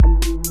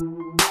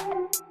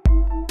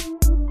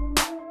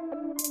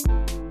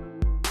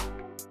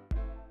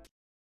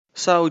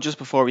So, just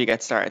before we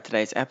get started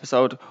today's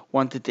episode,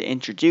 wanted to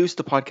introduce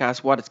the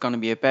podcast, what it's going to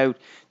be about.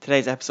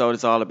 Today's episode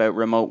is all about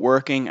remote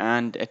working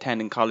and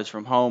attending college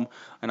from home.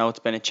 I know it's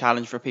been a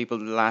challenge for people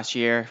the last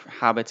year.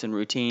 Habits and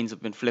routines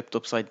have been flipped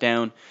upside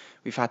down.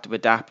 We've had to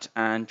adapt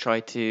and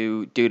try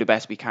to do the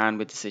best we can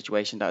with the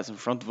situation that is in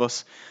front of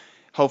us.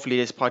 Hopefully,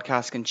 this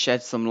podcast can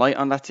shed some light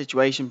on that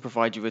situation,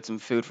 provide you with some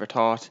food for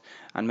thought,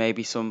 and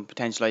maybe some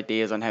potential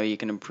ideas on how you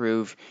can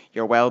improve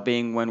your well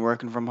being when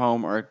working from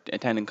home or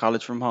attending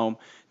college from home.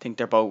 I think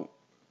they're both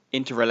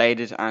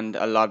interrelated, and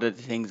a lot of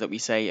the things that we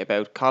say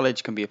about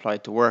college can be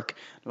applied to work.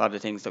 A lot of the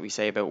things that we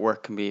say about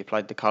work can be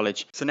applied to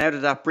college. So, now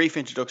that that brief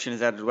introduction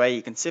is out of the way,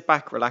 you can sit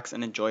back, relax,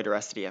 and enjoy the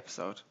rest of the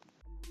episode.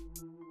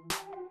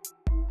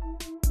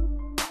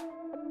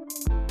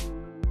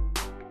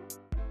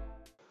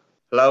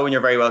 Hello, and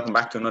you're very welcome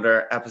back to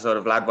another episode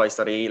of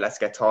Ladvice.ie. Let's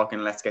get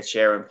talking, let's get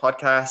sharing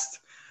podcast.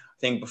 I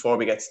think before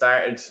we get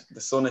started, the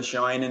sun is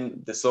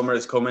shining, the summer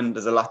is coming,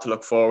 there's a lot to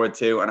look forward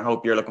to, and I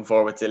hope you're looking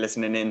forward to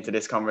listening in to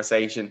this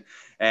conversation.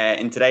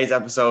 In today's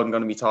episode, I'm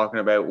going to be talking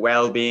about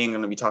well-being,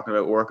 I'm going to be talking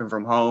about working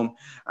from home,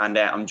 and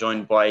I'm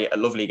joined by a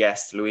lovely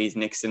guest, Louise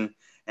Nixon,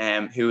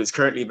 who is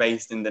currently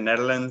based in the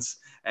Netherlands.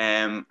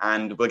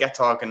 And we'll get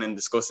talking and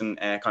discussing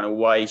kind of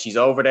why she's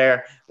over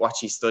there, what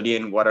she's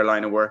studying, what her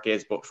line of work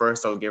is. But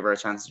first, I'll give her a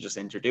chance to just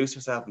introduce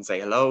herself and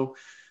say hello.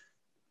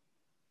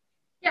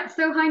 Yeah,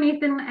 so hi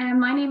Nathan,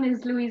 my name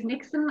is Louise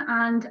Nixon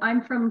and I'm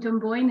from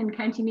Dunboyne in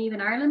County Meath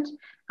in Ireland,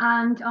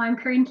 and I'm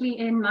currently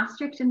in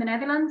Maastricht in the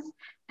Netherlands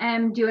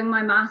doing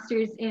my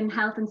Masters in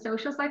Health and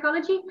Social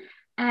Psychology,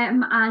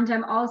 and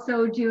I'm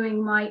also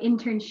doing my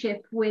internship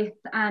with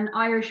an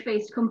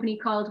Irish-based company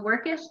called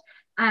Workit,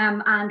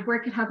 and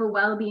Workit have a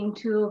wellbeing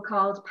tool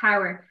called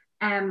Power,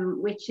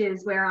 which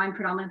is where I'm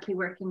predominantly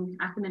working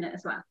at the minute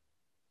as well.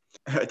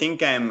 I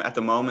think at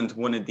the moment,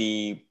 one of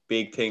the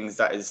big things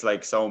that is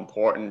like so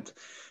important,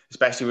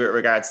 especially with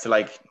regards to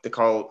like the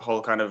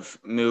whole kind of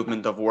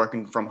movement of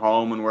working from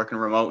home and working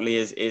remotely,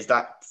 is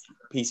that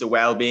piece of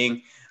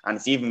well-being. And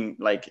it's even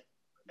like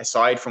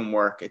aside from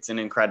work, it's an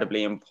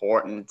incredibly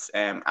important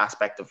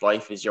aspect of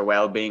life is your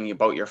well-being,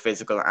 both your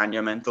physical and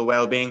your mental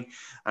well-being.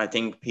 And I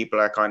think people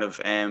are kind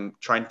of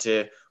trying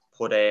to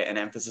put an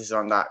emphasis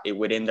on that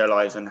within their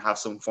lives and have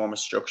some form of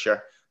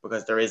structure,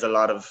 because there is a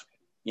lot of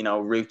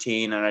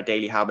routine and our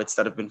daily habits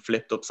that have been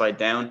flipped upside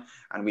down,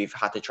 and we've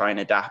had to try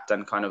and adapt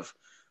and kind of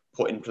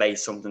put in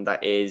place something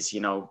that is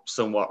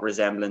somewhat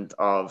resemblant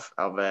of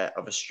a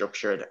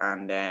structured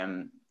and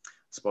I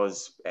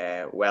suppose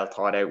well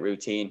thought out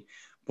routine.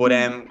 But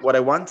what I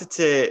wanted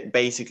to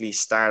basically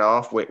start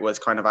off with was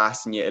kind of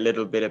asking you a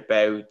little bit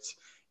about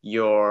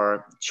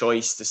your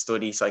choice to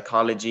study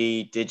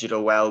psychology,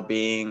 digital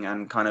well-being,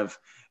 and kind of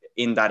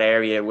in that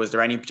area. Was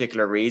there any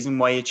particular reason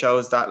why you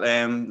chose that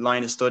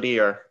line of study,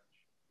 or?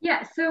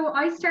 Yeah, so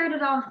I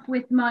started off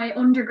with my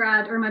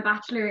undergrad or my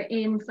bachelor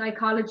in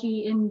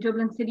psychology in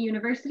Dublin City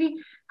University.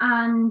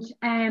 And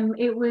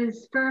it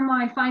was for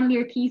my final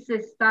year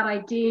thesis that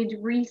I did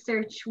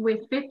research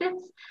with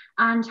Fitbits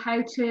and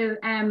how to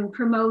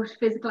promote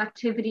physical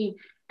activity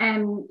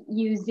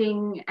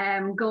using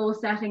goal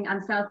setting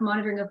and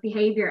self-monitoring of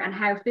behavior, and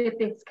how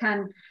Fitbits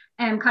can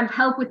kind of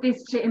help with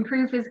this to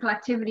improve physical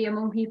activity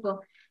among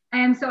people.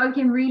 So I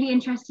became really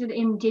interested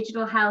in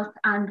digital health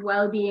and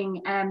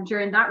well-being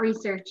during that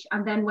research,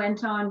 and then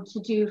went on to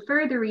do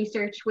further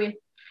research with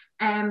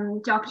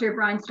Dr.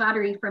 Brian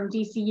Slattery from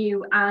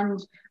DCU,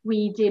 and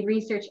we did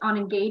research on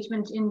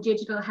engagement in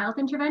digital health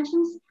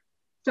interventions.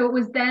 So it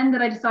was then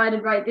that I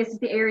decided, right, this is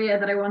the area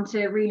that I want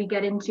to really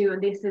get into,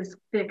 and this is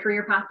the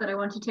career path that I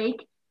want to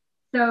take.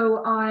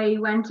 So I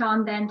went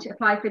on then to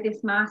apply for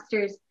this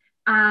master's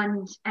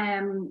and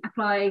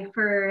apply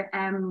for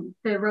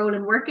the role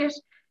in Workit.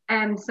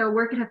 So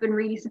Workit have been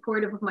really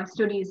supportive of my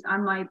studies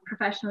and my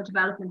professional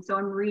development. So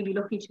I'm really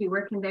lucky to be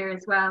working there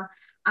as well,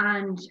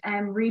 and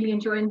really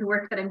enjoying the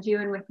work that I'm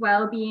doing with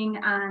well-being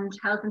and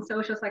health and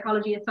social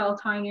psychology. It's all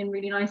tying in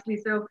really nicely.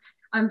 So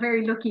I'm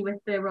very lucky with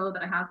the role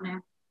that I have now.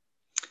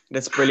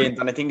 That's brilliant.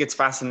 And I think it's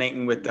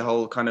fascinating with the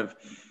whole kind of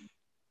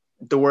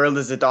the world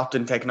is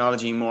adopting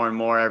technology more and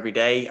more every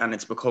day, and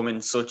it's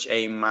becoming such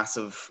a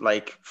massive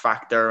like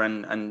factor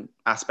and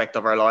aspect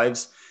of our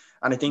lives.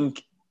 And I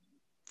think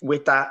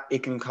with that,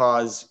 it can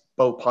cause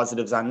both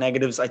positives and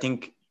negatives. I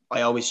think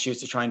I always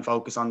choose to try and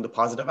focus on the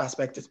positive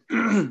aspect,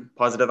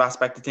 positive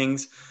aspect of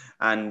things.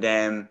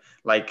 And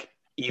like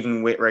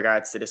even with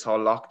regards to this whole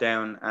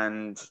lockdown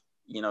and,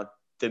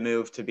 the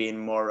move to being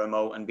more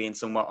remote and being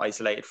somewhat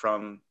isolated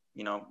from,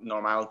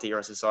 normality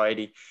or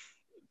society,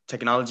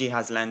 technology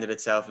has lended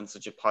itself in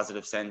such a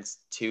positive sense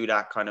to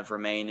that kind of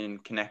remaining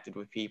connected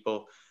with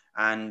people.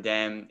 And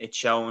it's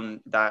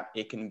shown that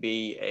it can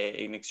be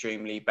an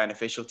extremely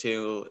beneficial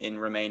tool in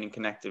remaining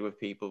connected with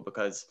people,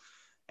 because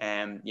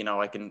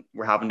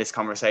we're having this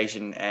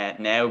conversation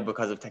now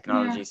because of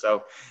technology. Yeah.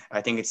 So I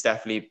think it's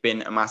definitely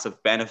been a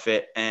massive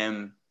benefit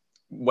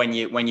when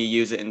you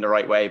use it in the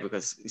right way,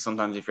 because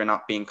sometimes if you're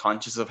not being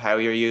conscious of how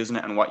you're using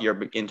it and what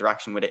your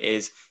interaction with it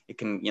is, it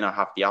can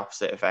have the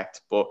opposite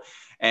effect. But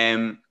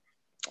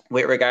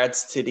with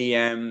regards to the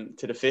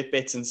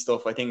Fitbits and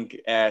stuff, I think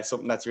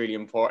something that's really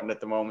important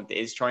at the moment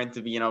is trying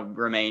to be,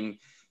 remain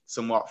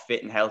somewhat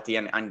fit and healthy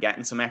and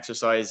getting some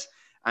exercise.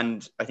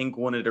 And I think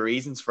one of the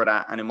reasons for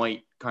that, and it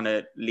might kind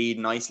of lead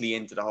nicely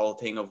into the whole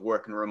thing of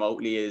working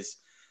remotely, is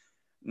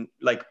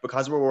like,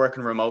 because we're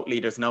working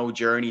remotely, there's no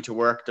journey to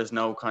work. There's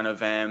no kind of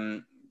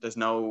there's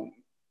no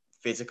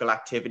physical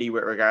activity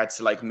with regards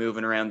to like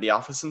moving around the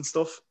office and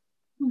stuff.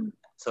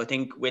 So I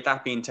think with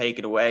that being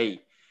taken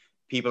away,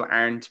 people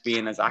aren't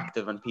being as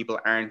active and people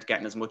aren't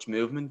getting as much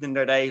movement in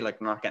their day,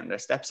 like not getting their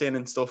steps in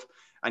and stuff.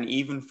 And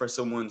even for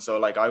someone, so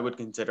like I would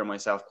consider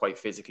myself quite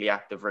physically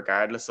active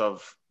regardless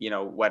of,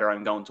 whether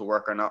I'm going to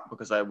work or not,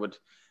 because I would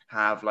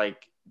have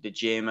like the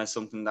gym as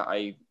something that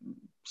I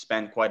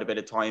spend quite a bit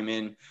of time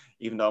in,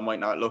 even though I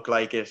might not look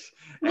like it.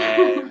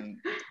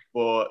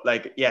 But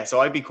like, yeah,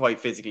 so I'd be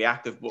quite physically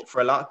active. But for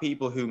a lot of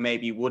people who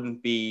maybe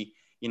wouldn't be,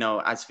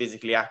 as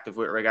physically active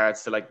with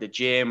regards to like the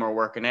gym or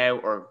working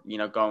out or,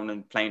 going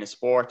and playing a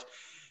sport,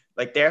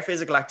 like their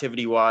physical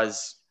activity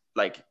was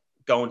like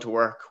going to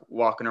work,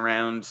 walking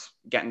around,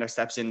 getting their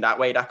steps in that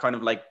way, that kind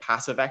of like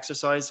passive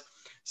exercise.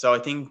 So I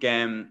think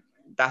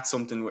that's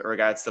something with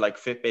regards to like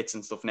Fitbits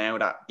and stuff now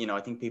that, I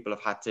think people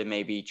have had to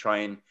maybe try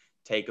and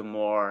take a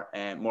more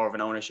of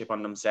an ownership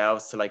on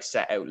themselves to like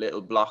set out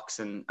little blocks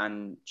and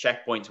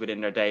checkpoints within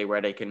their day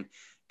where they can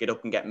get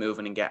up and get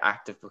moving and get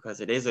active, because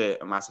it is a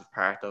massive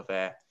part of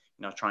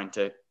trying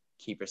to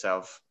keep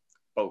yourself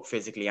both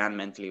physically and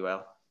mentally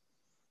well.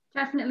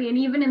 Definitely. And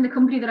even in the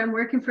company that I'm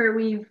working for,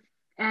 we've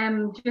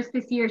just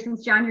this year,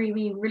 since January,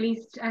 we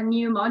released a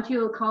new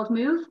module called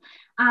Move.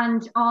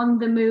 And on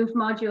the Move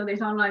module,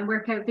 there's online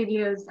workout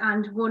videos,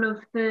 and one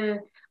of the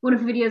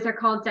videos are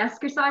called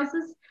desk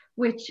exercises,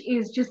 which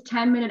is just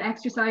 10-minute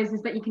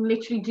exercises that you can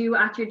literally do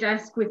at your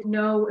desk with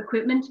no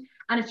equipment.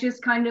 And it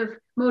just kind of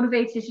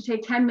motivates you to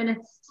take 10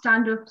 minutes,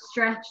 stand up,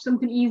 stretch,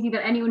 something easy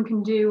that anyone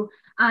can do,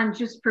 and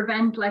just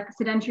prevent like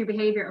sedentary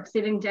behavior of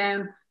sitting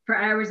down for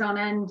hours on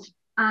end,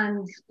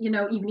 and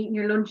even eating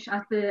your lunch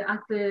at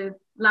the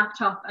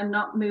laptop and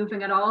not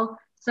moving at all.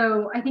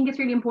 So I think it's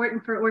really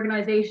important for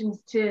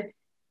organizations to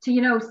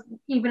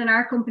even in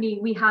our company,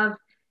 we have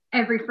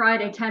every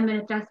Friday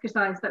 10-minute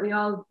exercise that we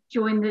all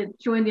join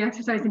the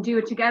exercise and do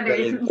it together.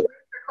 It's important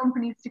for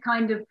companies to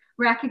kind of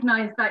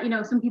recognize that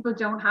some people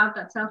don't have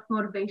that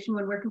self-motivation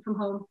when working from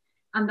home,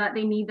 and that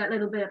they need that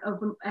little bit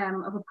of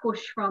a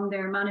push from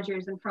their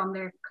managers and from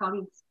their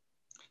colleagues.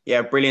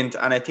 Yeah, brilliant.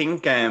 And I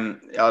think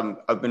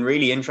I've been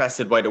really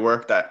interested by the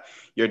work that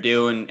you're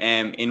doing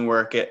in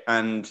Workit,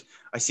 and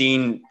I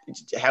seen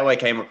how I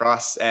came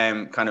across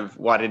kind of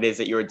what it is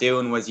that you were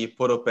doing was you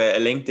put up a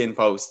LinkedIn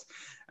post,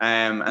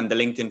 and the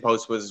LinkedIn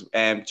post was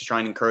to try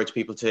and encourage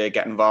people to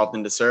get involved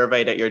in the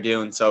survey that you're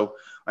doing. So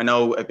I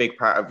know a big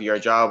part of your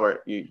job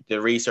or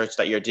the research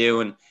that you're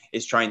doing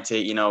is trying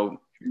to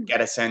get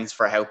a sense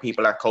for how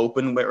people are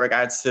coping with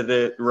regards to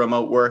the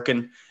remote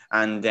working,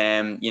 and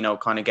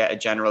kind of get a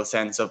general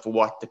sense of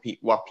what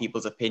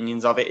people's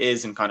opinions of it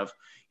is, and kind of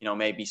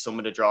maybe some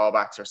of the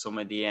drawbacks or some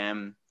of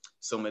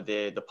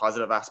the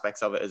positive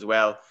aspects of it as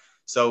well.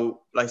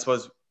 So I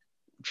suppose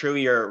through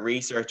your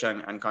research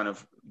and kind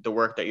of the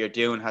work that you're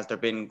doing, has there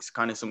been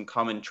kind of some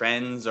common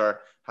trends,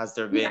 or has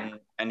there been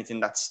anything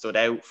that stood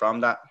out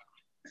from that?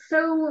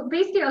 So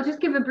basically, I'll just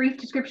give a brief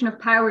description of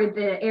Power,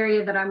 the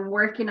area that I'm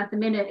working at the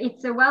minute.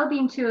 It's a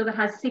wellbeing tool that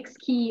has 6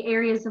 key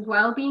areas of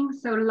wellbeing.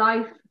 So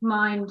life,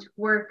 mind,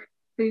 work,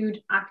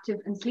 food, active,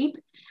 and sleep.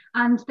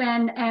 And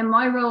then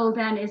my role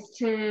then is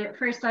to,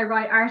 first I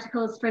write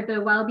articles for the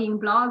wellbeing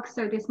blog.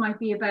 So this might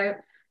be about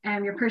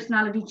your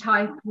personality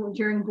type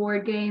during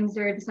board games,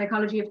 or the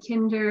psychology of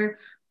Tinder,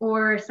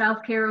 or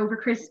self-care over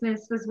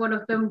Christmas was one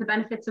of them, the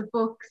benefits of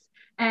books.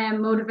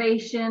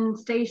 Motivation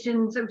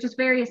stations, so just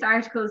various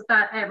articles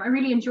that I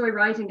really enjoy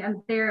writing,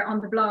 and they're on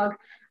the blog.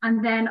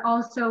 And then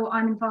also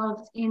I'm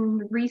involved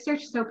in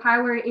research. So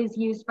Power is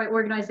used by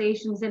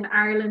organizations in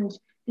Ireland,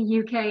 the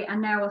UK,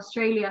 and now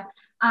Australia.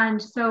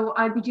 And so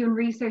I'd be doing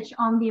research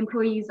on the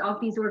employees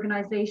of these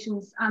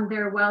organizations and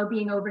their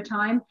well-being over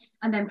time,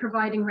 and then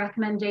providing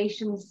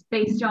recommendations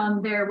based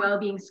on their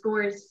well-being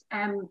scores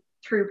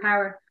through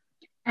Power.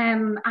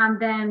 And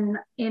then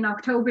in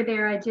October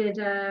there, I did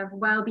a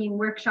wellbeing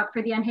workshop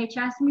for the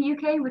NHS in the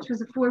UK, which was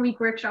a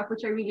 4-week workshop,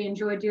 which I really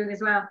enjoyed doing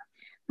as well.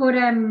 But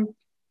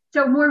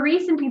so more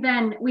recently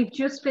then, we've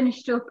just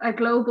finished up a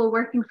global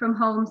working from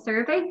home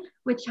survey,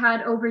 which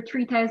had over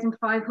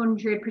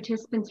 3,500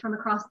 participants from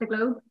across the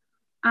globe.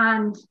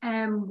 And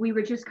we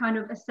were just kind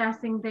of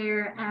assessing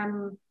their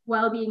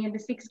well-being in the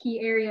 6 key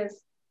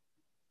areas.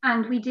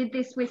 And we did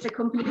this with a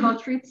company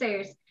called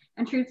Truthsayers.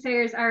 And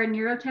Truthsayers are a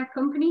neurotech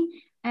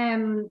company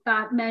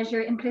that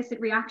measure implicit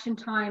reaction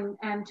time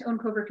to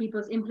uncover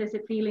people's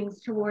implicit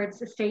feelings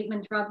towards a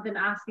statement, rather than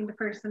asking the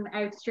person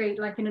out straight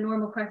like in a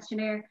normal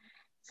questionnaire.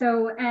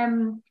 So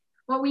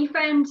what we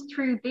found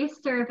through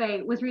this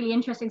survey was really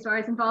interesting. So I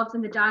was involved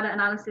in the data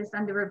analysis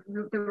and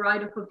the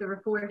write-up of the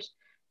report.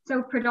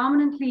 So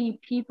predominantly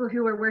people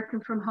who are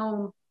working from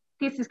home,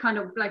 this is kind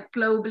of like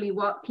globally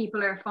what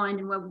people are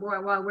finding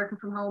while working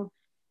from home.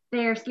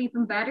 they're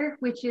sleeping better,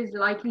 which is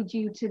likely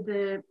due to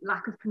the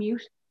lack of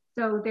commute.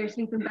 So they're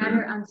sleeping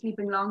better and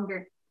sleeping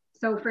longer.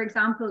 So, for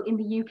example, in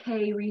the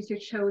UK,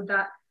 research showed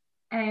that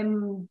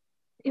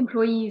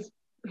employees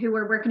who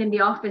were working in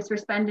the office were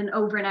spending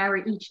over an hour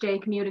each day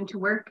commuting to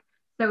work.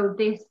 So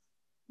this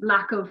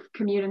lack of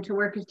commuting to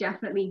work is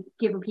definitely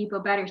giving people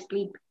better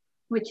sleep,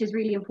 which is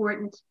really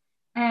important.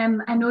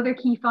 Another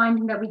key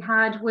finding that we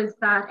had was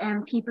that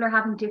people are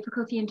having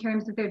difficulty in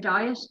terms of their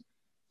diet.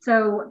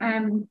 So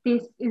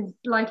this is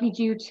likely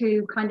due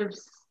to kind of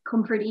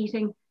comfort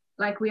eating.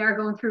 Like, we are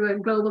going through a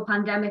global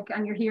pandemic,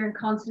 and you're hearing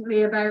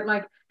constantly about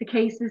like the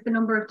cases, the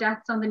number of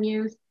deaths on the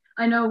news.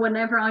 I know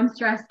whenever I'm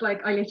stressed,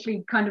 like I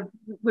literally kind of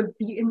would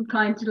be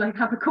inclined to like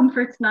have a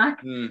comfort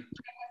snack to make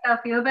myself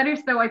feel better.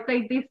 So I'd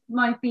say this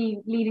might be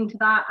leading to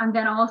that. And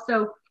then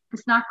also the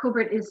snack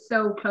cupboard is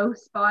so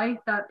close by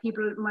that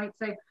people might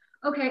say,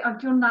 okay,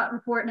 I've done that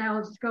report now,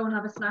 I'll just go and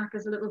have a snack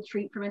as a little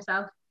treat for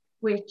myself,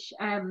 which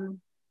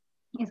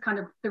is kind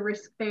of the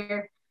risk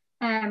there.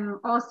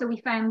 Also, we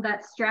found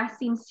that stress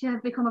seems to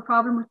have become a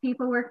problem with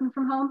people working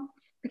from home,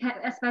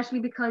 especially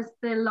because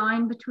the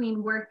line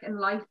between work and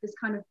life is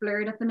kind of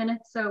blurred at the minute.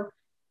 So,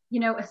 you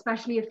know,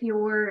 especially if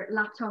your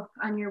laptop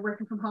and you're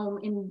working from home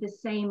in the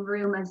same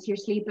room as you're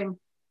sleeping,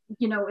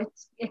 you know,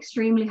 it's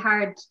extremely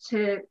hard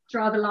to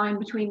draw the line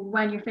between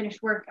when you're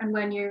finished work and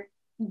when you're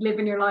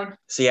living your life.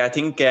 So yeah, I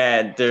think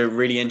the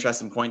really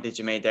interesting point that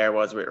you made there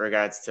was with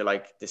regards to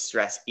like the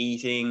stress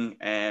eating,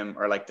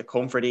 or like the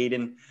comfort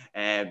eating,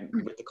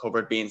 with the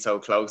cupboard being so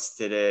close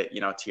to the,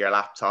 you know, to your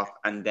laptop,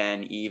 and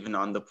then even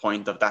on the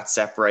point of that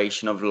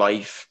separation of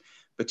life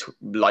between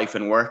life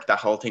and work, that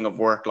whole thing of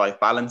work-life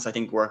balance. I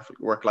think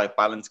work-life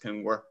balance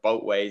can work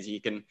both ways.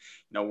 You can, you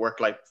know,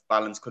 work-life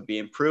balance could be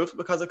improved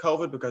because of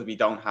COVID, because we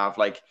don't have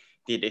like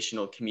the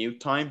additional commute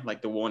time,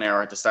 like the 1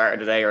 hour at the start of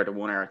the day or the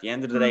 1 hour at the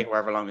end of the day,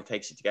 however long it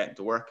takes you to get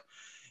into work.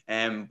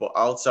 But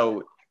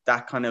also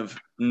that kind of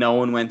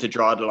knowing when to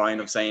draw the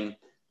line of saying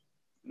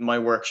my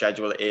work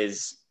schedule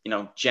is, you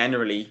know,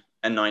 generally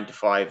a 9 to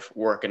 5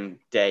 working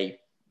day.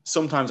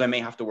 Sometimes I may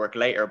have to work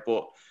later,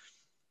 but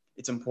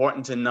it's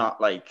important to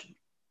not like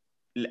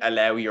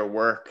allow your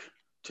work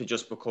to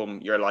just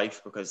become your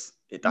life, because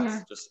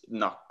that's just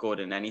not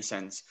good in any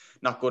sense.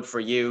 Not good for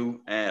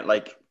you,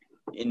 like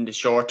in the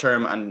short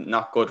term, and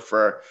not good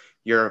for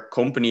your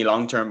company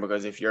long term,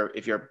 because if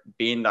you're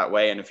being that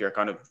way, and if you're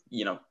kind of,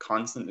 you know,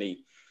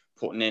 constantly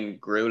putting in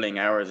grueling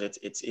hours,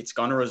 it's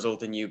going to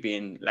result in you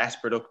being less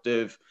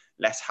productive,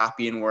 less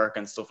happy in work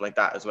and stuff like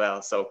that as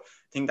well. So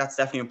I think that's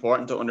definitely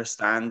important to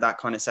understand that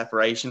kind of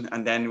separation.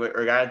 And then with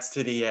regards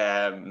to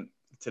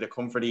the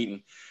comfort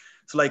eating,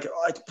 so like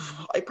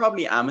I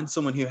probably am in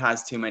someone who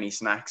has too many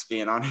snacks,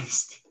 being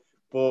honest,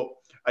 but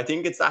I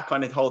think it's that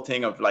kind of whole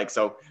thing of like,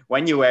 so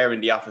when you were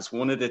in the office,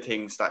 one of the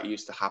things that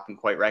used to happen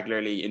quite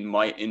regularly in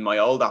my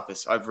old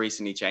office, I've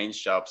recently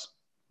changed jobs,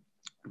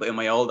 but in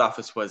my old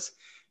office was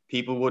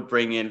people would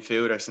bring in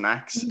food or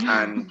snacks,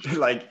 and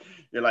like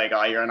you're like,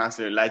 oh, you're an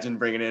absolute legend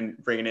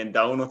bringing in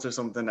donuts or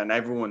something, and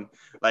everyone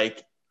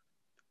like,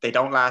 they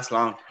don't last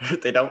long.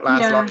 They don't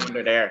last long when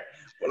they're there.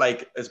 But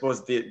like, I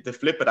suppose the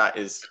flip of that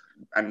is,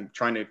 and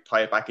trying to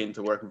tie it back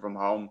into working from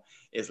home,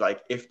 is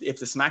like if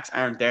the snacks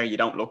aren't there, you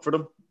don't look for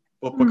them.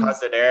 But because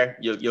they're there,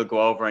 you'll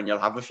go over and you'll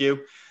have a few.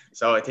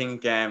 So I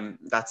think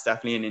that's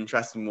definitely an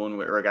interesting one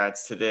with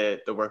regards to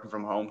the working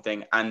from home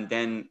thing. And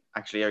then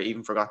actually, I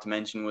even forgot to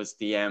mention was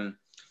the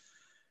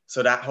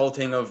so that whole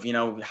thing of, you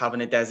know,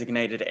 having a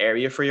designated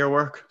area for your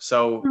work.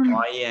 So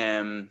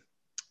I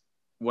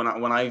when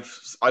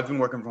I've been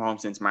working from home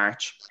since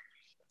March,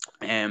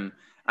 and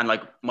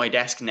like my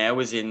desk now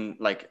is in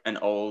like an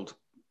old,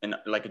 in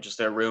like just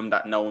a room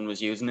that no one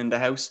was using in the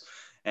house,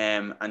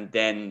 and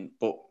then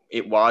but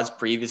it was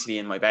previously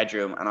in my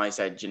bedroom, and I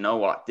said, you know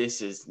what,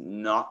 this is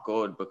not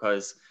good,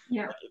 because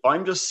if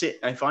I'm just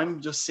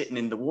sitting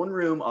in the one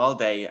room all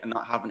day and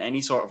not having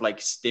any sort of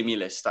like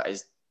stimulus that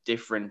is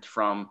different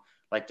from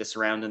like the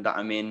surrounding that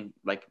I'm in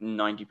like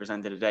 90%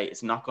 of the day,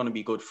 it's not going to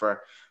be good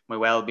for my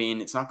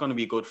well-being. It's not going to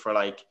be good for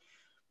like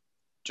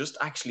just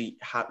actually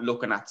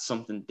looking at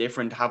something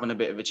different, having a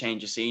bit of a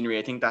change of scenery.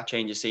 I think that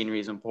change of scenery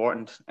is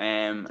important,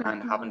 and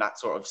having that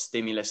sort of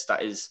stimulus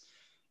that is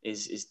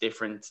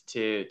different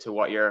to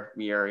what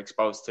you're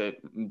exposed to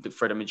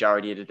for the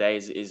majority of the day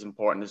is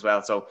important as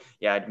well. So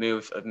yeah, I've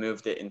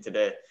moved it into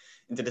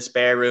the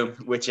spare room,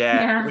 which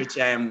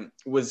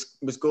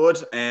was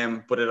good,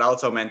 but it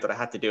also meant that I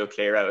had to do a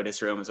clear out of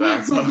this room as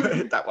well. So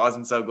that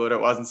wasn't so good.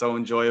 It wasn't so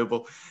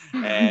enjoyable.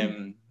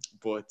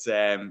 But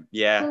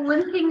yeah. Well,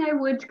 one thing I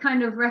would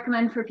kind of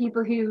recommend for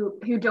people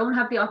who don't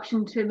have the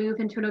option to move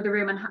into another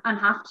room and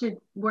have to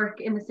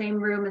work in the same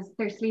room as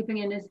they're sleeping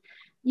in is,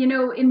 you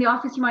know, in the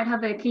office you might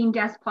have a clean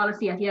desk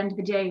policy at the end of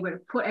the day where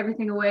put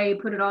everything away,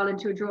 put it all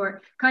into a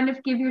drawer. Kind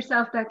of give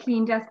yourself that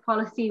clean desk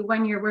policy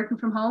when you're working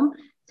from home.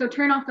 So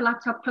turn off the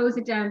laptop, close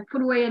it down,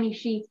 put away any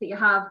sheets that you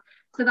have,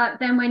 so that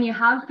then when you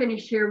have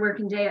finished your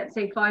working day at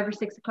say 5 or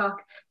 6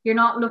 o'clock, you're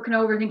not looking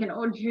over thinking,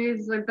 oh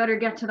geez, I better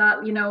get to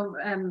that, you know,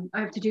 I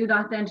have to do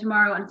that then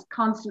tomorrow, and it's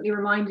constantly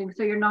reminding.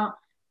 So you're not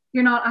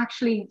you're not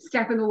actually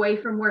stepping away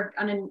from work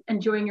and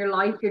enjoying your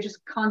life. You're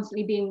just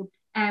constantly being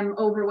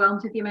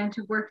overwhelmed with the amount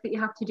of work that you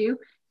have to do.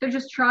 So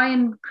just try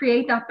and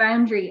create that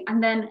boundary.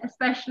 And then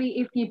especially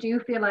if you do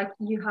feel like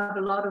you have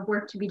a lot of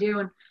work to be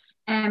doing,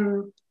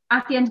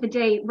 at the end of the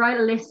day, write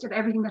a list of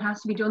everything that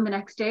has to be done the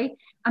next day,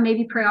 and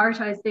maybe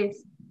prioritize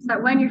this so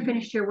that when you're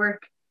finished your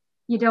work,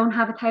 you don't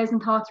have 1,000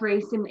 thoughts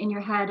racing in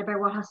your head about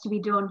what has to be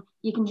done.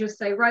 You can just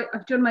say, right,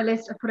 I've done my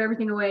list, I've put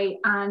everything away,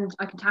 and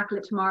I can tackle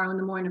it tomorrow in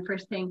the morning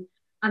first thing.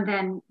 And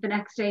then the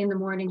next day in the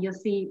morning, you'll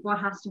see what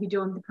has to be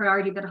done, the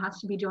priority that it has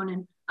to be done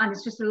in. And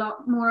it's just a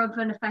lot more of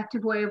an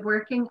effective way of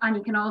working. And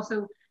you can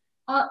also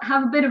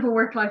have a bit of a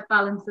work-life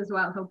balance as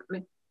well,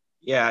 hopefully.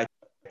 Yeah,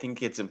 I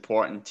think it's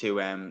important to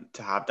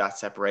have that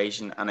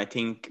separation. And I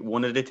think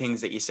one of the things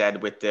that you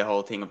said with the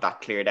whole thing of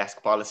that clear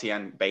desk policy,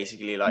 and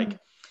basically like,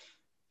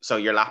 so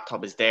your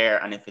laptop is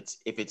there, and if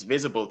it's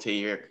visible to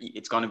you,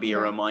 it's going to be a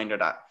reminder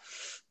that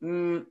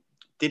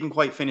didn't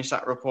quite finish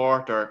that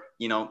report, or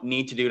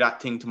need to do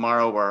that thing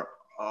tomorrow, or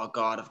oh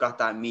God, I've got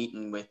that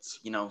meeting with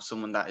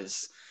someone that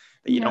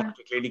you don't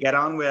particularly get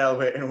on well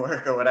with in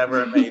work, or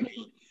whatever it may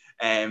be.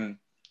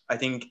 I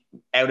think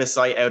out of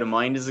sight, out of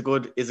mind is a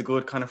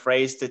good kind of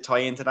phrase to tie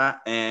into that.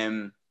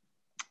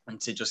 And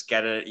to just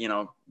get it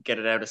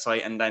out of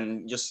sight, and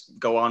then just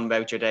go on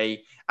about your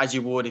day as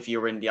you would if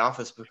you were in the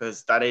office,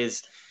 because that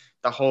is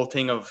the whole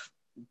thing of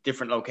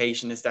different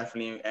location is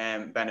definitely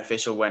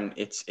beneficial when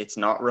it's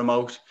not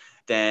remote.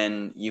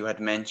 Then you had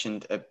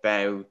mentioned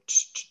about,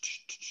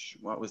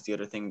 what was the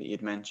other thing that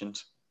you'd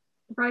mentioned?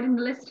 Writing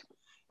the list.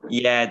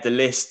 Yeah, the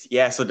list.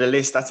 Yeah, so the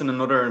list, that's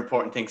another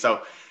important thing.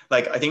 So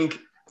like, I think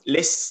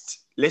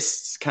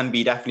lists can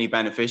be definitely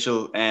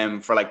beneficial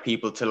for like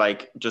people to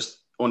like just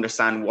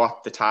understand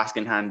what the task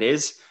in hand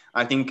is.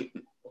 I think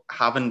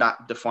having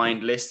that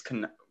defined list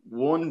can,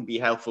 one, be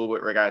helpful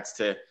with regards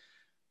to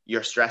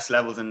your stress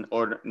levels in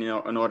order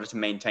to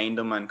maintain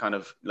them and kind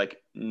of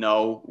like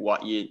know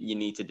what you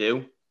need to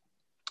do.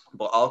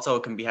 But also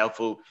it can be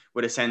helpful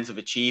with a sense of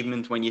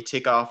achievement when you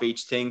tick off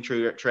each thing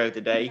throughout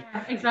the day.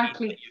 Yeah,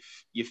 exactly.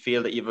 You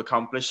feel that you've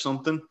accomplished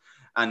something.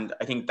 And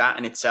I think that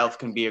in itself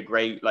can be a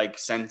great like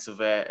sense of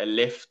a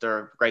lift, or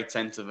a great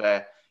sense of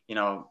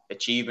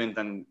achievement,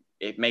 and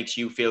it makes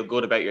you feel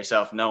good about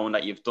yourself knowing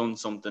that you've done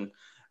something.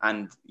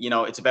 And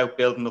it's about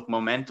building up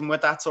momentum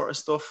with that sort of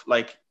stuff.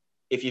 Like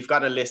if you've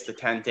got a list of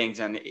 10 things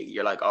and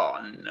you're like, oh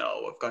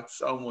no, I've got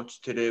so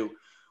much to do,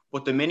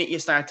 but the minute you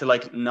start to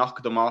like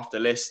knock them off the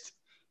list,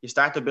 you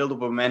start to build up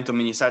momentum,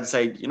 and you start to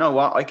say, you know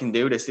what, I can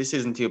do this. This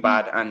isn't too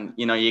bad. And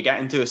you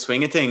get into a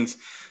swing of things.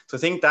 So I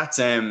think that's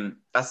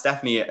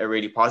definitely a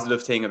really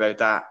positive thing about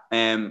that.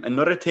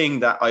 Another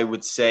thing that I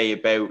would say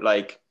about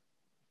like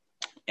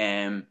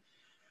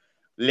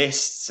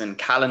lists and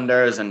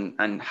calendars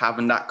and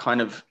having that kind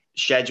of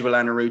schedule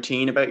and a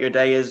routine about your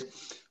day is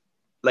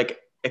like,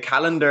 a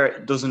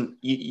calendar doesn't,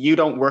 you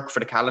don't work for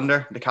the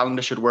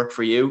calendar should work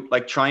for you.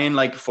 Like try and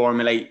like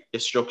formulate a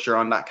structure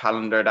on that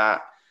calendar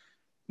that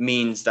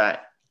means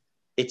that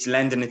it's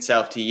lending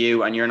itself to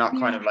you, and you're not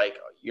kind of like,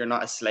 you're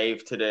not a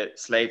slave to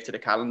the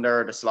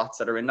calendar or the slots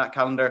that are in that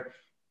calendar.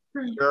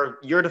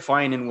 You're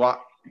defining what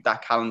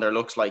that calendar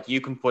looks like. You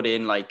can put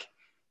in like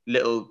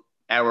little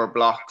hour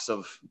blocks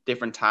of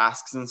different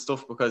tasks and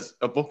stuff, because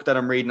a book that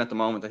I'm reading at the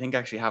moment, I think I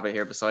actually have it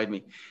here beside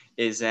me,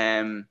 is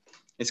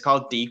it's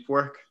called Deep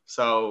Work.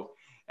 So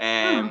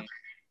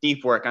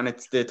Deep Work, and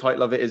it's, the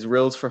title of it is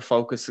Rules for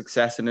Focused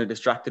Success in a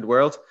Distracted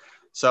World.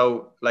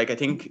 So like, I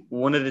think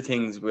one of the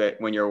things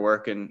when you're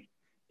working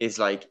is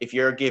like, if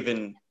you're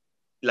given,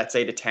 let's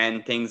say, the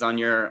 10 things on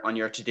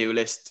your to-do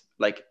list,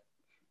 like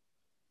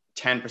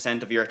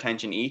 10% of your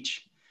attention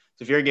each.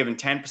 So if you're given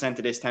 10%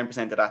 of this,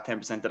 10% of that,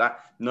 10% of that,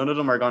 none of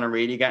them are going to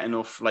really get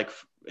enough like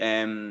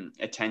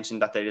attention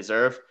that they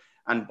deserve.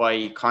 And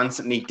by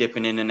constantly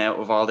dipping in and out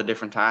of all the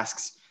different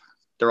tasks,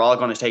 they're all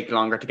going to take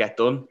longer to get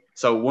done.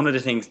 So one of the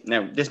things,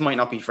 now this might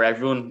not be for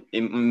everyone,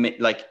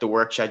 like the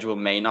work schedule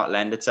may not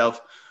lend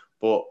itself,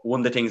 but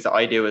one of the things that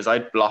I do is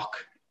I'd block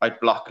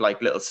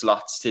like little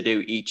slots to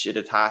do each of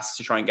the tasks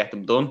to try and get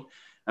them done.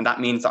 And that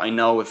means that I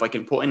know if I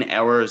can put in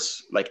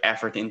hours, like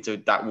effort into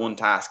that one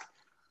task,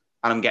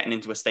 and I'm getting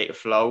into a state of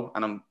flow,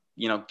 and I'm,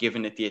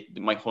 giving it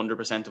my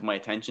 100% of my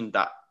attention,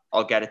 that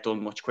I'll get it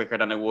done much quicker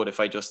than I would if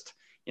I just,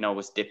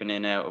 was dipping in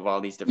and out of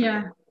all these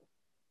different things.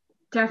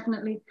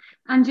 Definitely.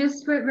 And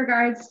just with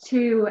regards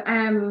to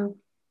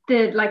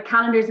the like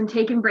calendars and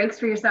taking breaks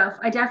for yourself,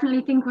 I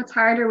definitely think what's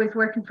harder with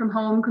working from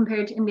home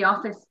compared to in the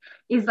office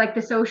is like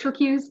the social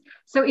cues.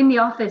 So in the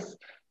office,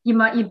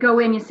 you go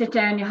in, you sit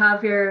down, you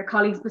have your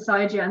colleagues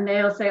beside you, and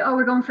they'll say, oh,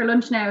 we're going for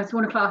lunch now, it's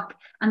 1:00,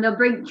 and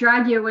they'll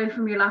drag you away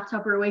from your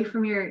laptop or away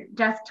from your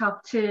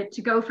desktop to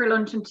go for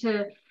lunch, and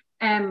to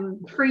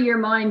free your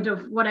mind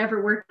of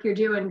whatever work you're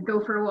doing, go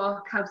for a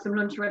walk, have some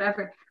lunch or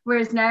whatever.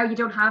 Whereas now you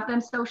don't have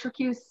them social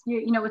cues.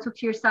 It's up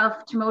to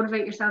yourself to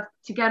motivate yourself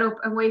to get up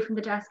away from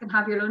the desk and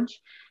have your lunch.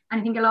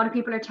 And I think a lot of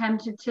people are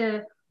tempted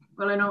to,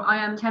 well, I know I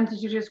am tempted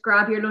to just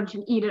grab your lunch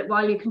and eat it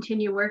while you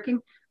continue working.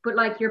 But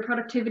like, your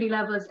productivity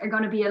levels are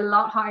going to be a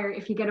lot higher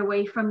if you get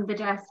away from the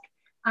desk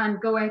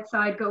and go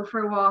outside, go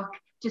for a walk,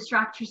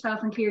 distract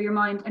yourself and clear your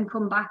mind and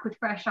come back with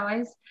fresh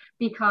eyes,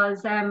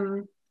 because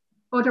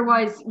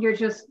otherwise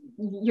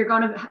you're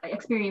going to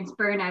experience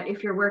burnout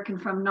if you're working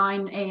from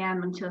 9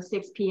 a.m. until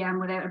 6 p.m.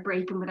 without a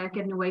break and without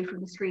getting away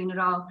from the screen at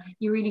all.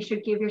 You really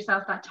should give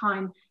yourself that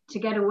time to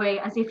get away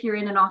as if you're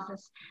in an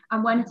office.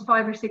 And when it's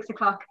 5 or 6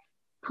 o'clock,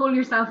 pull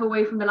yourself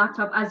away from the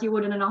laptop as you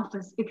would in an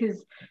office,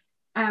 because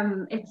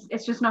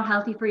it's just not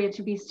healthy for you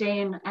to be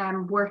staying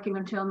working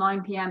until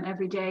 9 p.m.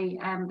 every day,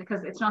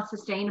 because it's not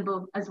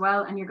sustainable as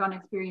well, and you're going to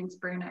experience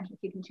burnout if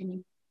you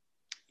continue.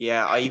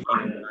 Yeah, I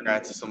even in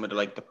regards to some of the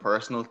like the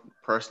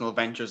personal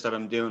ventures that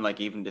I'm doing, like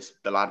even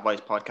the Lad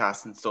Vice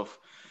podcast and stuff,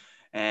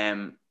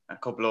 a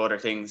couple of other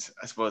things.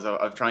 I suppose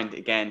I've trying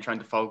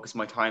to focus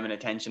my time and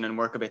attention and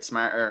work a bit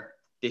smarter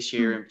this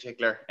year in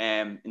particular,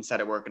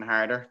 instead of working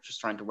harder, just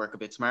trying to work a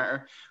bit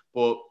smarter.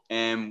 But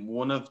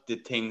one of the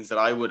things that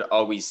I would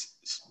always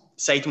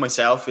say to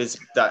myself is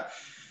that,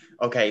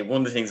 okay,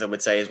 one of the things I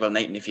would say is, well,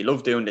 Nathan, if you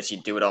love doing this,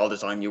 you'd do it all the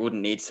time. You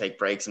wouldn't need to take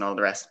breaks and all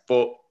the rest.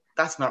 But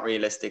that's not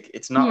realistic.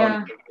 It's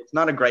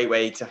not a great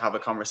way to have a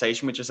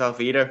conversation with yourself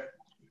either.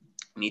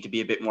 You need to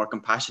be a bit more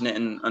compassionate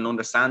and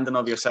understanding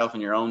of yourself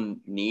and your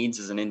own needs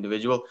as an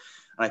individual.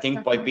 And I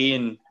think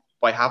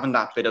by having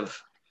that bit of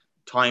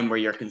time where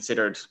you're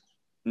considered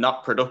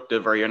not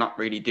productive, or you're not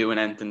really doing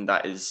anything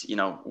that is,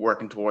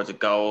 working towards a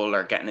goal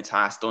or getting a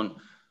task done,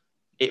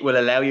 it will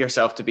allow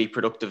yourself to be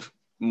productive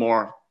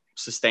more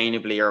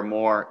sustainably or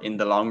more in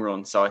the long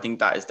run. So I think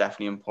that is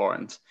definitely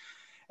important.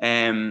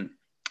 And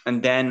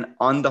then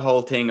on the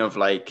whole thing of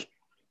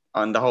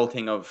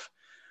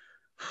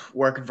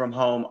working from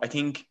home, I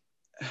think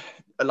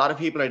a lot of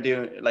people are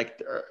doing,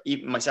 like,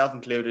 even myself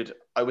included,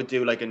 I would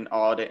do like an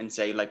audit and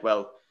say like,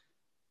 well,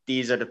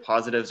 these are the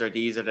positives or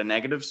these are the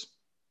negatives.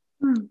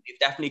 We've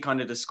definitely kind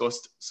of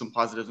discussed some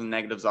positives and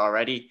negatives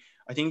already.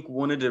 I think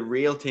one of the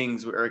real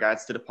things with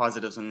regards to the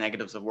positives and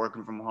negatives of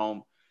working from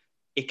home,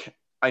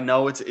 I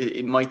know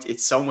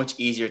it's so much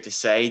easier to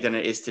say than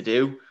it is to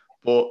do,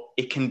 but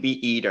it can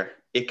be either.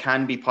 It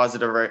can be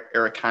positive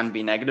or it can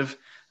be negative.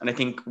 And I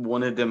think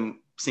one of the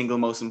single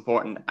most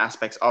important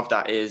aspects of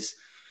that is,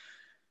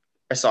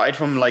 aside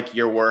from like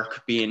your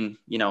work being,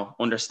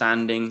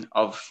 understanding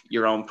of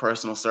your own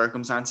personal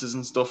circumstances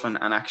and stuff, and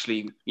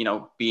actually,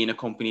 being a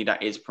company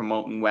that is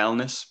promoting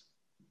wellness,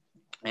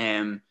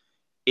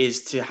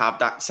 is to have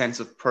that sense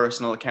of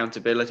personal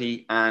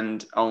accountability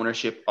and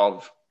ownership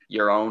of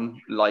your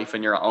own life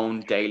and your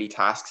own daily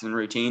tasks and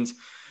routines.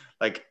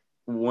 Like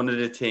one of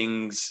the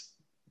things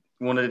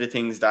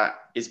that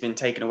has been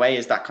taken away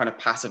is that kind of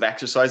passive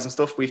exercise and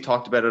stuff. We've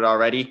talked about it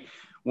already.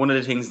 One of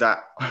the things that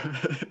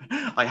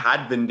I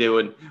had been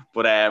doing,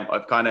 but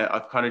I've kind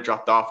of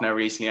dropped off now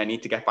recently. I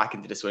need to get back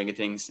into the swing of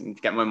things and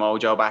to get my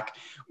mojo back.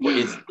 But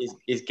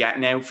is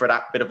getting out for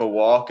that bit of a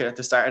walk at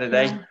the start of the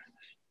day. Yeah.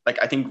 Like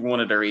I think one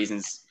of the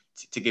reasons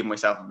to give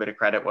myself a bit of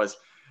credit was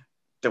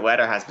the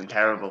weather has been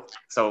terrible,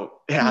 so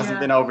it hasn't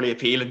been overly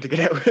appealing to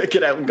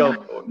get out and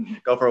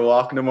go for a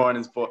walk in the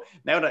mornings. But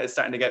now that it's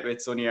starting to get a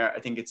bit sunnier,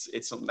 I think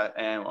it's something that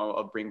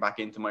I'll bring back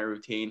into my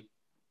routine.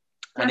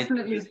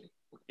 Definitely. And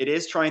it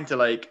is trying to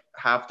like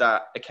have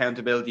that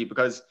accountability,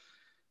 because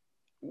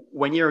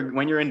when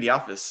you're in the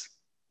office,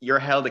 you're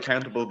held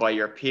accountable by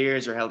your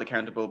peers, you're held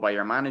accountable by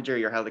your manager,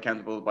 you're held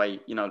accountable by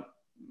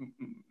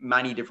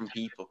many different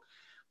people.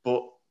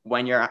 But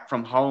when you're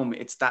from home,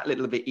 it's that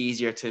little bit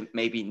easier to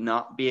maybe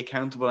not be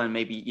accountable and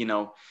maybe,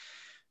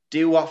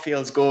 do what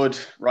feels good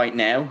right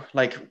now.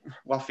 Like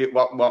what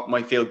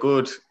might feel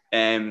good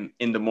in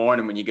the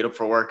morning when you get up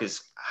for work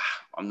is,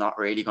 I'm not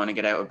really going to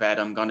get out of bed.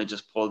 I'm going to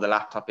just pull the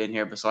laptop in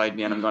here beside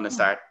me and I'm going to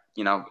start,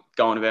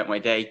 going about my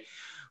day.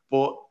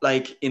 But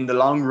like in the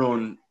long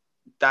run,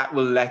 that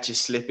will let you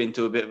slip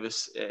into a bit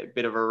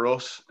of a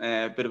rut,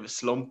 a bit of a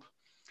slump.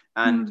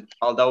 And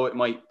although it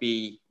might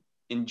be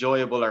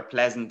enjoyable or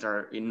pleasant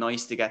or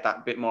nice to get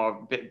that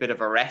bit of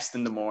a rest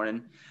in the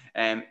morning,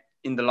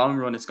 in the long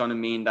run, it's going to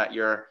mean that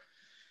your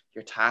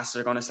tasks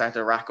are going to start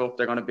to rack up.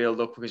 They're going to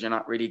build up because you're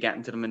not really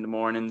getting to them in the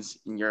mornings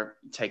and you're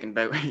taking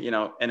about,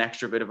 an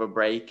extra bit of a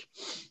break.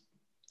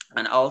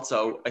 And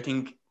also, I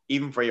think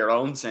even for your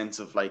own sense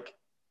of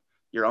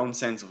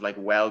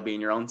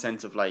well-being, your own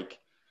sense of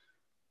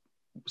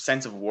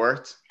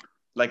worth,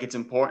 like it's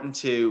important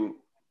to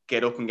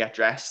get up and get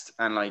dressed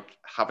and like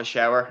have a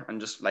shower and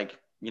just like,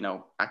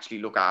 actually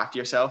look after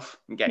yourself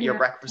and get your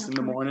breakfast in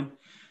the morning.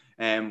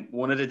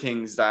 One of the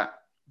things that,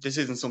 this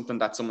isn't something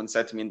that someone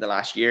said to me in the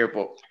last year,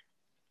 but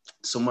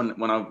someone,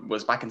 when I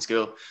was back in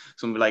school,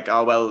 someone would be like,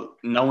 oh, well,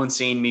 no one's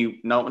seen me.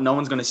 No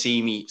one's going to see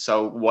me.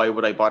 So why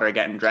would I bother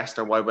getting dressed,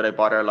 or why would I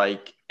bother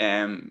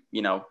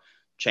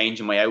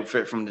changing my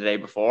outfit from the day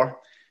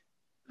before?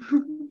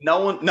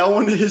 No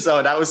one is.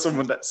 So that was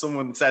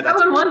someone said that.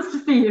 No one wants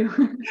to see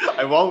you.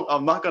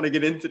 I'm not going to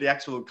get into the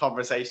actual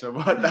conversation of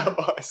what that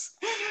was,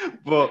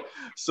 but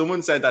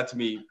someone said that to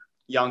me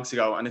yonks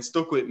ago, and it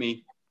stuck with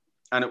me.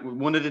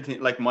 And one of the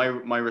things, like my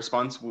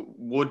response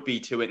would be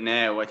to it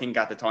now. I think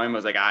at the time I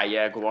was like,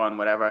 go on,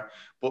 whatever.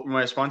 But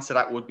my response to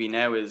that would be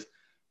now is,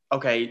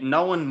 okay,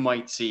 no one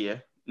might see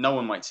you. no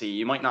one might see you.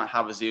 You might not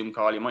have a Zoom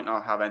call, you might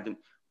not have anything,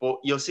 but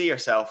you'll see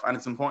yourself, and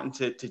it's important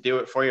to do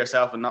it for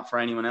yourself and not for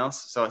anyone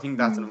else. So I think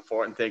that's an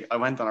important thing. I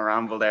went on a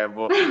ramble there,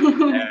 but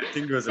I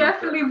think it was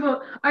definitely.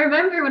 But I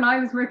remember when I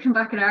was working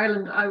back in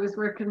Ireland, I was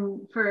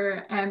working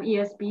for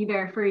ESB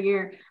there for a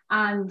year,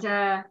 and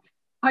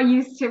I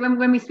used to,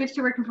 when we switched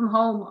to working from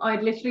home,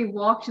 I'd literally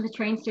walk to the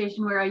train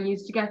station where I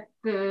used to get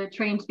the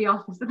train to the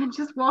office, and then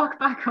just walk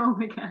back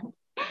home again.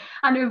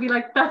 And it would be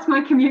like, that's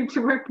my commute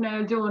to work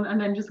now done, and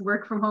then just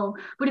work from home.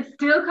 But it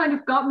still kind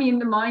of got me in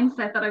the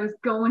mindset that I was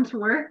going to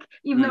work,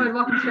 even though I'd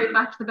walk straight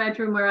back to the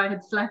bedroom where I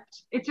had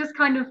slept. It's just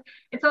kind of,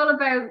 it's all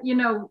about,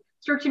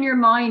 structuring your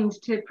mind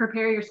to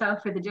prepare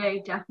yourself for the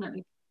day,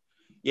 definitely.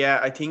 Yeah,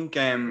 I think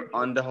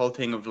on the whole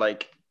thing of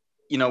like,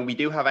 we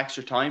do have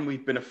extra time.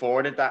 We've been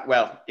afforded that.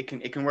 Well, it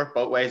can work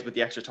both ways with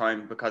the extra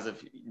time because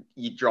of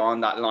you drawing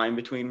that line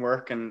between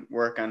work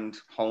and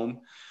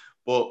home.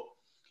 But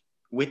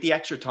with the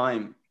extra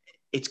time,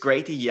 it's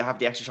great that you have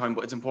the extra time,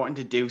 but it's important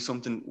to do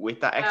something with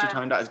that extra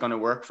time that is going to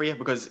work for you,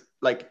 because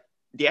like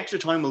the extra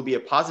time will be a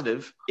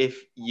positive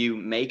if you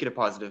make it a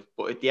positive,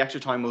 but the extra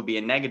time will be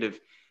a negative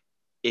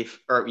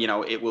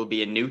it will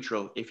be a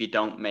neutral if you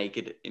don't make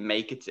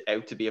it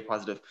out to be a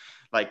positive.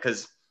 Like,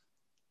 because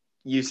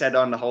you said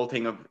on the whole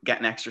thing of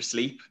getting extra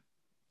sleep,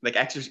 like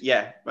extra,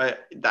 yeah,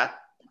 that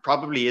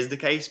probably is the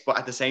case, but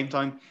at the same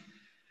time,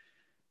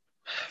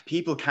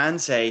 people can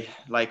say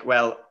like,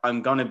 well,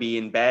 I'm going to be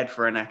in bed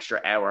for an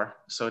extra hour,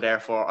 so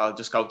therefore I'll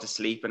just go to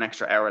sleep an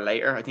extra hour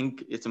later. I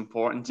think it's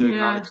important to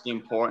acknowledge the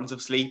importance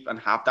of sleep and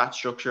have that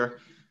structure,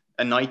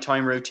 a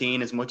nighttime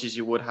routine as much as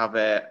you would have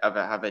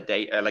a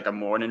day, like a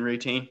morning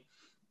routine,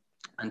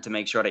 and to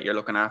make sure that you're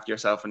looking after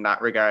yourself in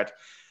that regard.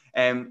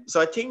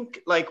 So I think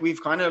like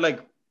we've kind of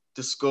like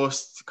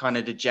discussed kind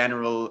of the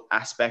general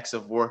aspects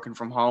of working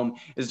from home.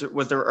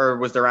 Was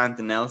there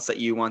anything else that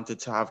you wanted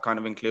to have kind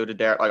of included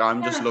there? Like,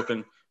 I'm just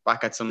looking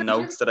back at some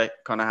notes that I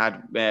kind of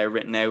had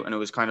written out, and it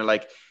was kind of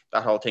like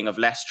that whole thing of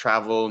less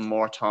travel,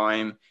 more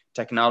time,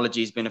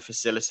 technology's been a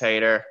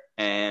facilitator,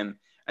 and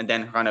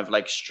then kind of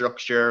like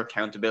structure,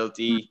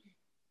 accountability,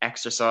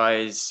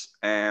 exercise,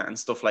 and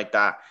stuff like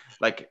that.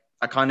 Like,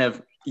 I kind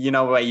of,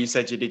 where you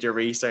said you did your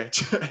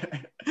research,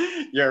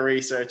 your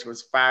research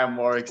was far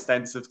more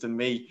extensive than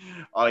me.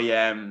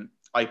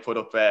 I put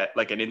up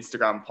like an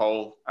Instagram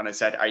poll, and I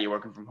said, are you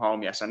working from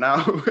home, yes or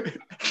no?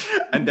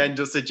 And then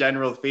just a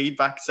general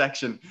feedback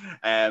section.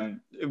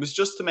 It was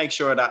just to make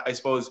sure that, I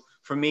suppose,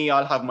 for me,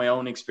 I'll have my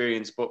own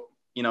experience, but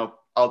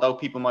although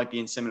people might be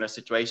in similar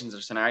situations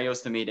or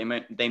scenarios to me,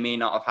 they may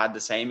not have had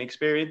the same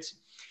experience.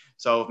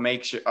 So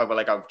make sure,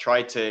 I've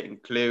tried to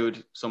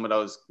include some of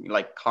those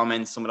like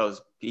comments, some of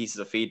those pieces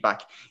of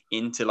feedback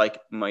into like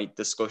my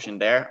discussion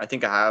there. I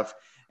think I have.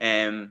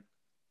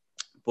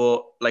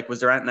 But like, was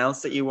there anything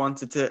else that you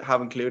wanted to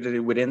have included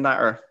within that,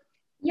 or?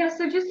 Yeah,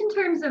 so just in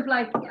terms of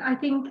like, I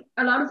think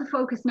a lot of the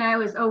focus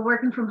now is,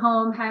 working from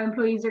home, how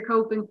employees are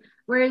coping.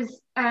 Whereas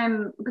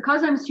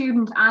because I'm a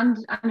student and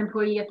an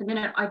employee at the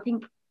minute, I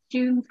think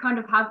students kind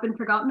of have been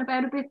forgotten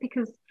about a bit,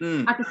 because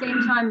at the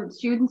same time,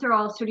 students are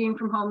all studying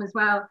from home as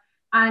well.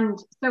 And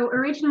so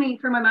originally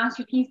for my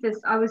master's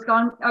thesis, I was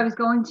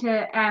going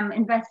to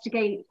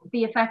investigate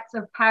the effects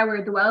of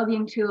Power, the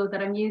wellbeing tool that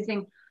I'm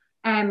using,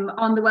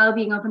 on the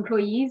well-being of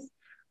employees.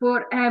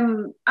 But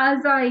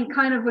as I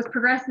kind of was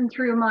progressing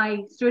through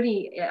my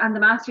study and the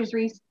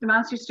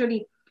master's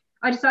study,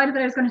 I decided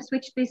that I was going to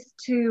switch this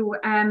to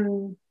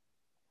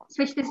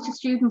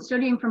students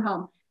studying from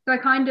home. So I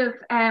kind of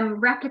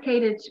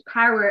replicated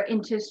Power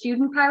into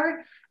Student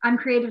Power and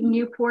created a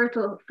new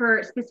portal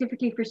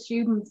specifically for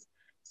students.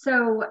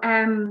 So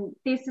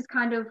this is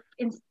kind of,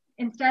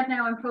 instead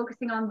now I'm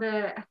focusing on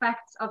the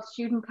effects of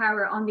Student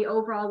Power on the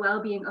overall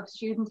well-being of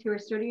students who are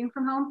studying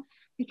from home,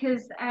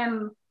 because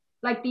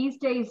like these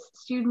days,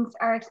 students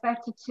are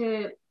expected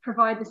to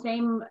provide the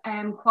same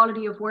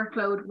quality of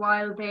workload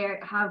while they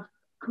have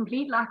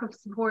complete lack of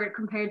support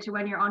compared to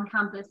when you're on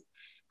campus.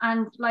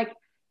 And like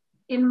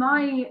in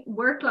my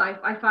work life,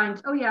 I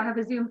find, I have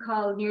a Zoom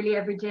call nearly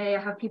every day.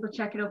 I have people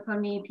checking up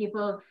on me,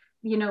 people,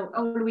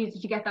 oh, Louise,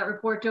 did you get that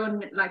report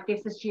done? Like,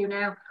 this is due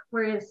now.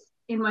 Whereas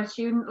in my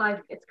student life,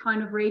 it's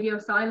kind of radio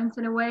silence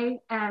in a way.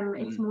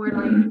 It's more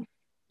like,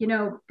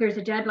 there's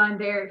a deadline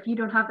there. If you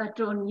don't have that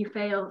done, you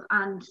fail,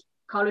 and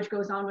college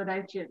goes on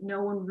without you.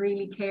 No one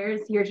really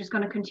cares. You're just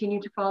going to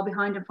continue to fall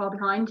behind and fall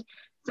behind.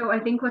 So I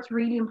think what's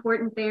really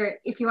important there,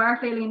 if you are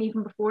failing and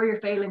even before you're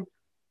failing,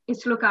 is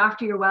to look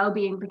after your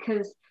well-being,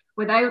 because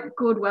without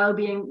good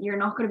well-being, you're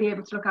not going to be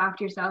able to look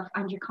after yourself,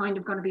 and you're kind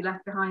of going to be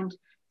left behind.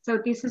 So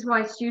this is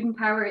why Student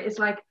Power is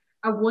like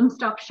a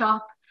one-stop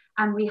shop,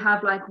 and we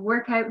have like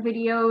workout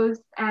videos,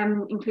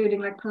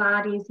 including like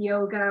Pilates,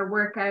 yoga,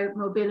 workout,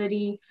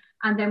 mobility,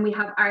 and then we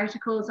have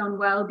articles on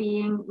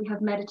well-being, we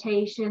have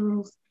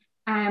meditations,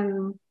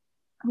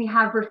 we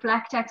have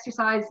reflect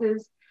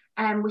exercises,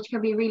 which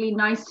can be really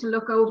nice to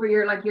look over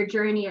your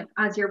journey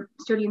as you're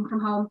studying from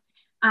home.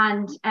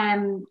 And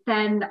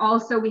then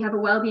also we have a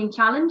wellbeing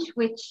challenge,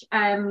 which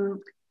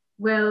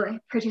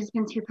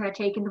participants who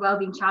partake in the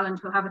Wellbeing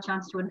Challenge will have a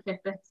chance to win a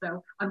Fitbit.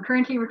 So I'm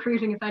currently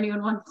recruiting if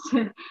anyone wants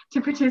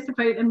to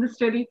participate in the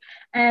study.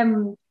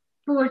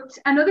 But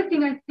another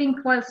thing I think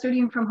while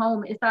studying from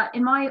home is that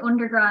in my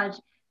undergrad,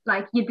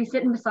 like you'd be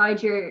sitting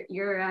beside your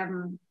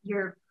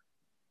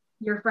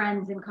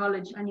friends in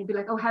college and you'd be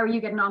like, oh, how are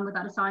you getting on with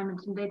that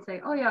assignment? And they'd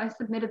say, oh yeah, I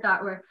submitted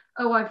that, or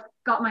oh, I've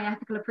got my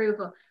ethical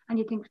approval. And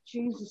you think,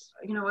 Jesus,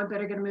 I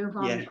better get a move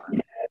on. Yeah.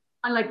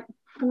 And like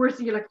force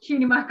you, like,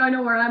 Sheenie Mac, I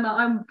know where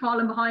I'm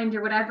falling behind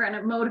or whatever, and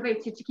it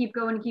motivates you to keep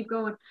going and keep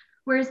going.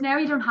 Whereas now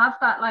you don't have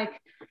that.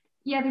 Like,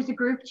 yeah, there's a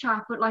group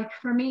chat, but like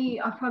for me,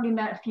 I've probably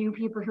met a few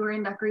people who are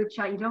in that group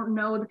chat. You don't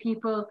know the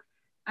people.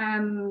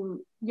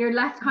 You're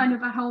less kind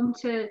of at home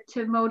to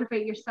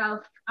motivate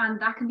yourself, and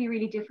that can be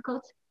really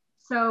difficult.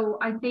 So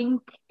I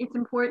think it's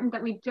important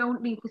that we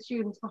don't leave the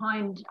students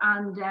behind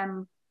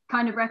and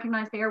kind of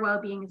recognize their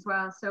well-being as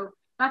well. So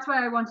that's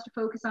why I wanted to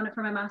focus on it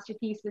for my master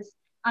thesis.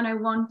 And I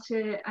want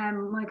to,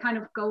 my kind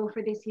of goal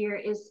for this year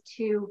is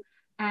to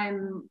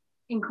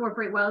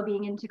incorporate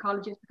well-being into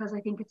colleges, because I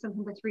think it's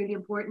something that's really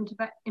important.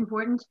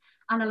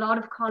 And a lot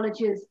of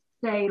colleges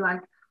say like,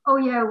 oh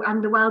yeah,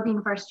 and the well-being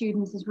of our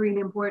students is really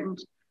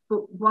important.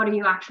 But what are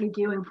you actually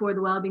doing for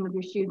the well-being of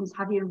your students?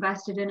 Have you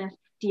invested in it?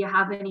 Do you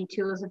have any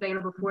tools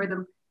available for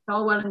them? It's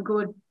all well and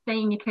good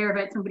saying you care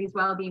about somebody's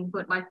well-being,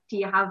 but like, do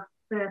you have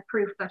the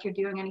proof that you're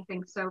doing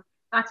anything? So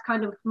that's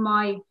kind of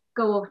my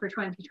goal for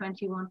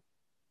 2021.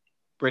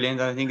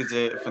 Brilliant. I think it's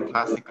a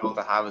fantastic goal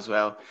to have as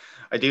well.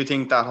 I do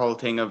think that whole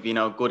thing of,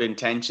 good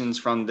intentions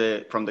from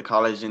the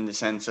college, in the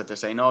sense that they're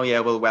saying, oh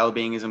yeah, well,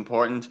 well-being is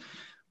important,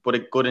 but a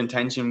good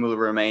intention will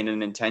remain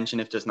an intention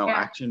if there's no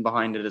action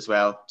behind it as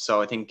well.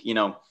 So I think,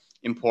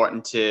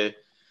 important to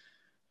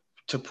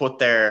put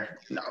their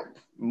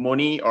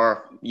money,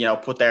 or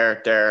put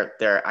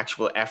their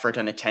actual effort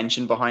and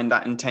attention behind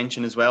that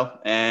intention as well,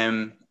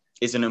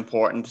 is an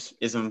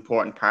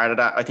important part of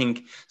that, I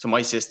think. So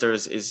my sister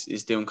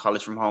is doing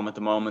college from home at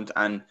the moment,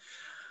 and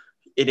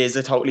it is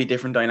a totally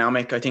different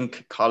dynamic. I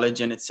think college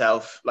in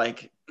itself,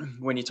 like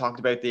when you talked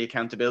about the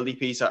accountability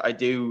piece, I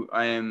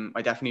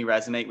definitely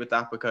resonate with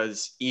that,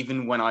 because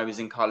even when I was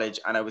in college,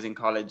 and I was in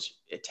college,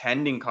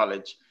 attending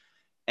college,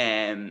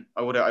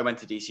 I went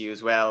to DCU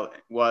as well,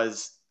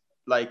 was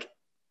like,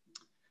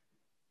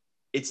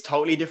 it's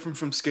totally different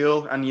from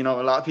school. And a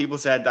lot of people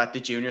said that the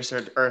Leaving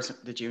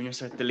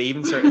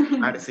Cert is the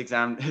hardest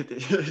exam.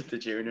 The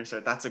Junior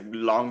Cert, that's a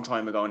long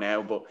time ago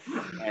now, but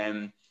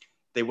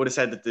they would have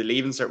said that the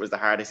Leaving Cert was the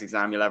hardest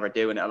exam you'll ever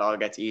do, and it all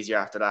gets easier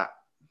after that.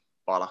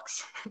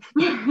 Bollocks.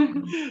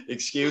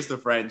 Excuse the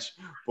French,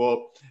 but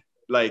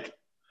like,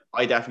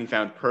 I definitely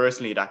found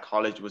personally that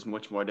college was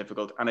much more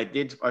difficult. And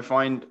I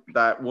find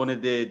that one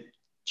of the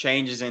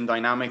changes in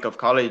dynamic of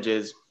college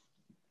is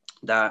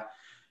that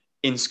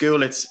in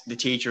school, it's the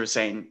teacher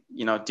saying,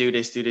 do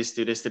this. Did you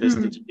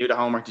do the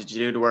homework? Did you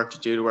do the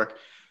work?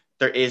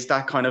 There is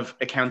that kind of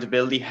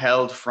accountability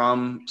held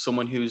from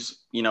someone who's,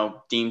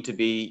 deemed to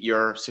be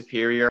your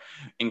superior.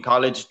 In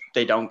college,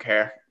 they don't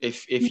care.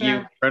 If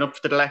you turn up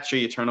to the lecture,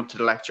 you turn up to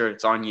the lecture,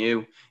 it's on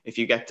you. If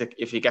you get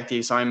the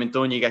assignment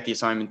done, you get the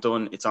assignment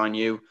done, it's on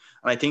you.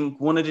 And I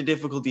think one of the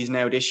difficulties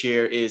now this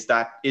year is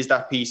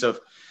that piece of,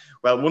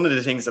 well, one of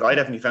the things that I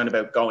definitely found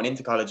about going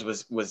into college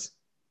was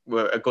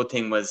a good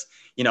thing was,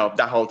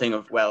 that whole thing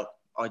of, well,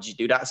 oh, did you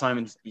do that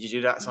assignment? Did you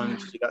do that assignment?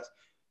 Did you do that?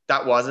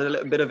 That was a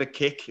little bit of a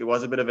kick. It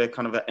was a bit of a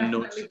kind of a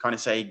nudge to kind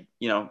of say,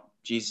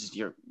 Jesus,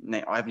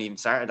 I haven't even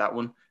started that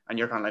one. And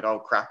you're kind of like, oh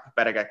crap,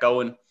 better get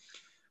going.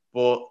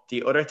 But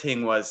the other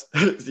thing was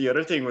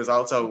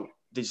also,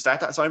 did you start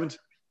that assignment?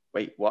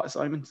 Wait, what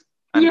assignment?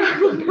 And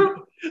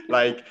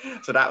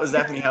so that was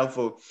definitely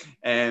helpful.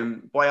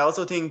 But I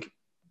also think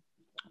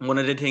one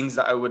of the things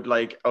that I would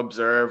like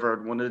observe,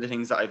 or one of the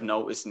things that I've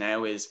noticed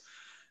now is,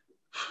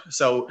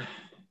 so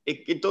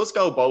it does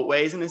go both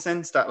ways, in a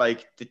sense that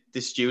like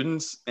the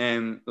students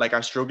like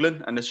are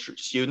struggling, and the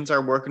students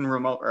are working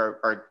remote, or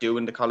are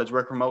doing the college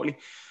work remotely,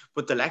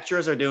 but the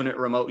lecturers are doing it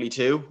remotely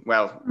too.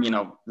 Well,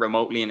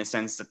 remotely in a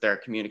sense that they're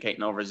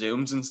communicating over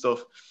Zooms and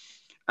stuff.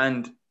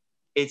 And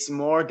it's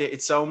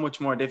so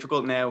much more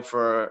difficult now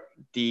for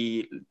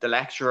the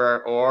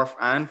lecturer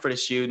and for the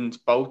students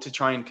both to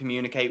try and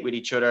communicate with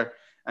each other.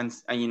 And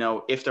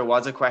if there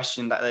was a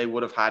question that they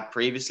would have had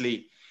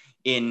previously,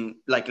 in,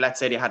 like, let's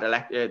say they had a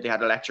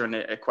lecture and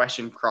a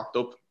question cropped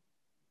up,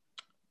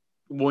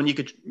 one, you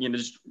could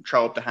just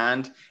throw up the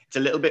hand. It's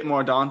a little bit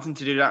more daunting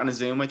to do that on a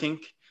Zoom, I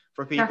think,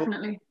 for people.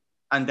 Definitely.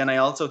 And then I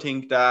also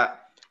think that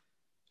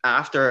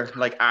after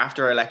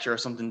a lecture or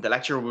something, the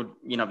lecturer would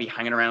be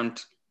hanging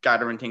around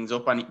gathering things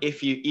up. And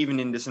if you, even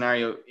in the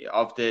scenario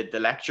of the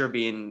lecture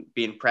being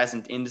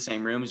present in the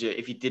same room as you,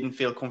 if you didn't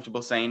feel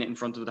comfortable saying it in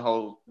front of the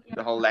whole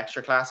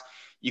lecture class,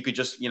 you could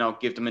just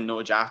give them a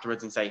nudge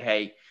afterwards and say,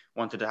 hey,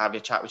 wanted to have a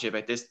chat with you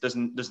about this. There's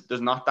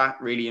not that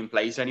really in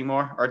place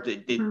anymore, or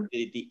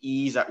the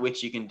ease at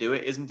which you can do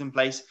it isn't in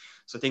place.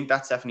 So I think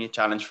that's definitely a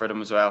challenge for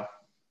them as well.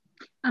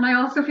 And I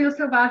also feel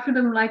so bad for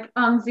them, like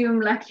on Zoom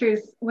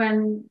lectures,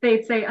 when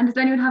they'd say, and does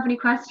anyone have any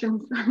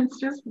questions? And it's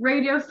just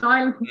radio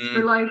silence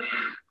for like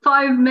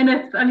 5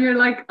 minutes and you're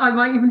like, I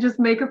might even just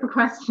make up a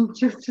question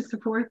just to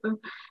support them.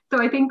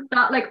 So I think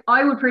that, like,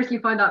 I would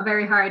personally find that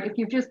very hard if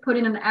you've just put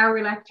in an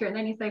hour lecture and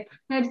then you say,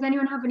 now does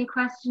anyone have any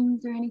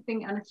questions or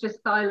anything, and it's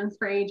just silence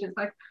for ages.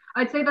 Like,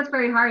 I'd say that's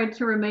very hard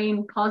to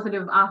remain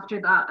positive after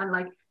that, and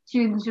like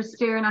students just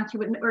staring at you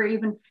with, or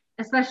even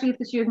especially if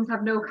the students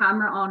have no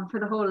camera on for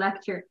the whole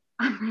lecture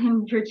and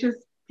then you just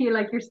feel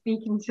like you're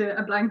speaking to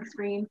a blank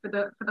screen for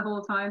the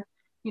whole time.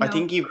 I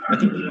think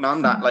even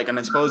on that, like, and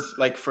I suppose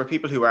like for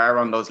people who are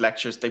on those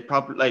lectures, they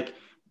probably like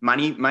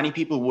many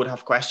people would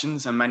have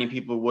questions and many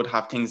people would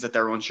have things that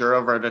they're unsure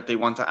of or that they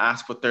want to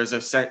ask, but there's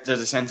a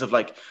sense of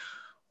like,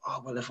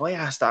 oh well, if I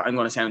ask that, I'm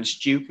going to sound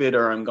stupid,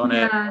 or I'm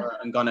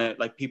gonna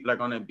like people are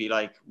going to be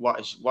like, why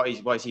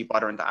is he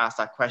bothering to ask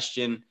that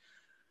question?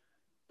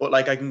 But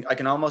like I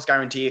can almost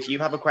guarantee if you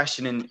have a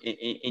question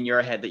in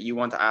your head that you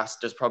want to ask,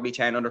 there's probably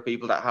 10 other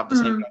people that have the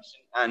same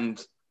question,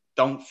 and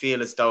don't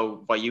feel as though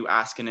by you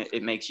asking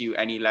it makes you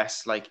any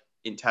less like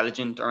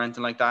intelligent or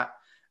anything like that.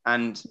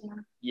 And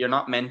you're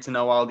not meant to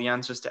know all the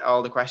answers to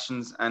all the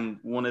questions. And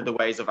one of the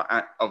ways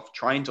of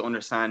trying to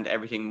understand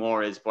everything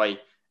more is by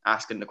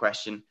asking the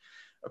question.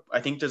 I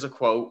think there's a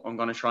quote, I'm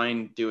going to try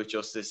and do it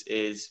justice,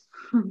 is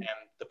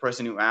the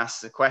person who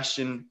asks a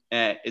question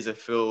is a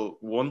fool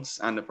once,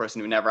 and the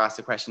person who never asks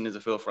a question is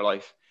a fool for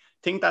life. I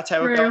think that's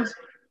how it goes.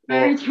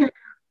 Very true.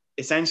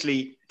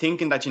 Essentially,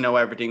 thinking that you know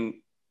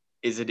everything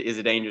is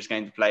a dangerous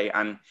game to play,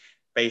 and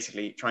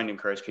basically trying to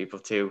encourage people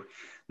to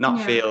not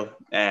feel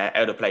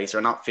out of place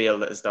or not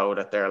feel as though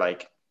that they're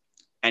like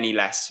any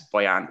less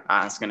by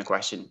asking a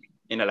question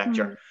in a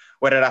lecture,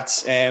 whether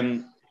that's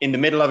in the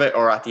middle of it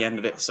or at the end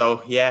of it.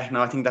 So yeah,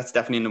 no, I think that's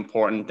definitely an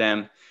important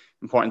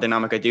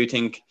dynamic. I do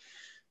think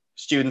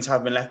students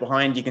have been left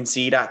behind. You can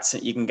see that,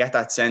 you can get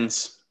that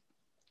sense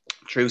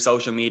through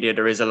social media.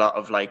 There is a lot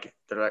of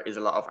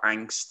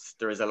angst,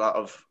 there is a lot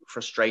of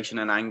frustration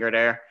and anger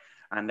there.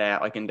 And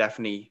I can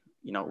definitely,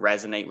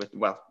 resonate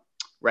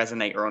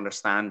or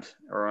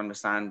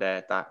understand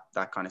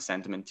that kind of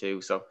sentiment too.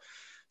 So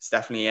it's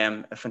definitely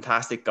a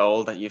fantastic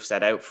goal that you've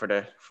set out for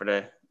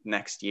the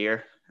next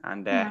year.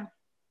 And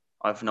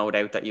I've no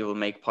doubt that you will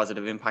make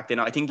positive impact. And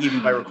I think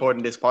even by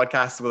recording this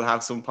podcast, we'll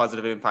have some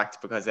positive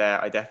impact, because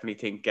I definitely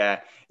think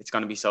it's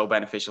going to be so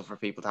beneficial for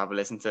people to have a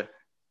listen to.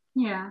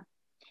 Yeah.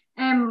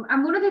 And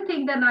one of the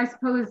things then, I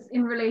suppose,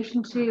 in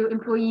relation to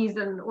employees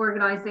and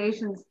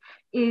organizations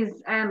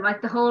is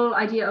like the whole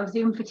idea of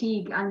Zoom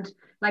fatigue, and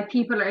like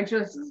people are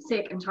just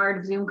sick and tired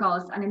of Zoom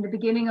calls. And in the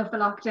beginning of the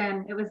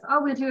lockdown, it was,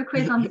 oh, we'll do a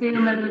quiz on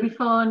Zoom and it'll be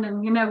fun,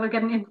 and we'll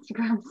get an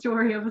Instagram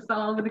story of us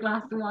all with a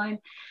glass of wine.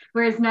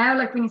 Whereas now,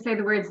 like when you say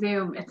the word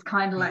Zoom, it's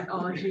kind of like,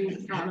 oh geez,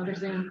 it's not another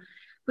Zoom.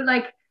 But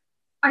like,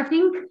 I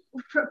think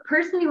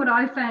personally what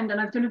I found,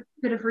 and I've done a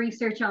bit of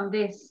research on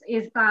this,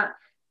 is that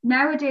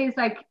nowadays,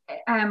 like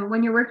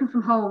when you're working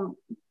from home,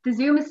 the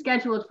Zoom is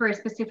scheduled for a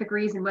specific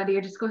reason, whether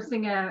you're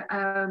discussing a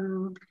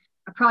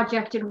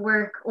project in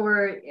work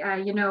or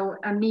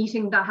a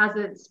meeting that has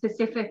a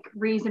specific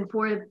reason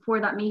for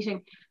that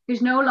meeting.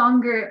 There's no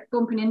longer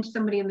bumping into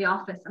somebody in the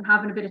office and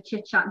having a bit of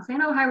chit chat and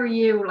saying, oh, how are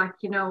you, like,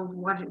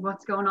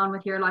 what's going on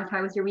with your life,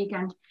 how was your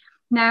weekend?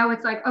 Now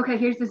it's like, okay,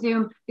 here's the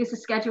Zoom, this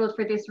is scheduled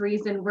for this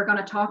reason, we're going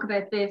to talk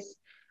about this.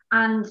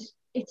 And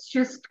it's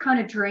just kind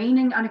of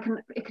draining, and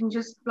it can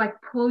just like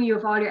pull you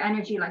of all your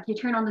energy. Like you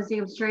turn on the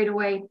Zoom straight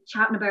away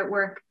chatting about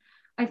work.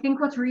 I think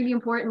what's really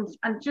important,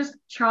 and just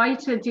try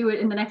to do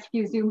it in the next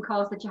few Zoom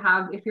calls that you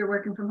have if you're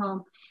working from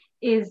home,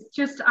 is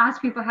just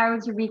ask people, how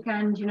was your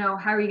weekend,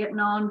 how are you getting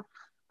on?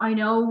 I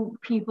know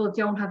people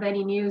don't have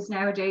any news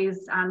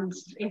nowadays, and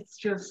it's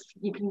just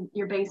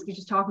you're basically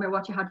just talking about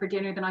what you had for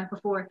dinner the night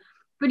before.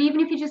 But even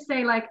if you just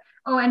say like,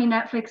 oh, any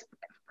Netflix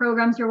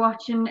programs you're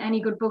watching, any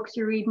good books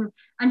you're reading,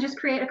 and just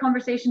create a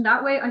conversation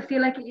that way, I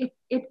feel like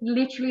it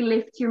literally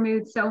lifts your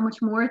mood so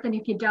much more than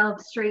if you delve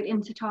straight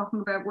into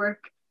talking about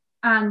work.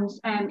 And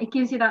it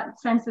gives you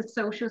that sense of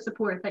social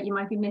support that you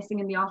might be missing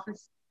in the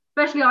office,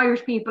 especially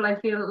Irish people. I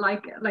feel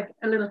like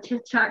a little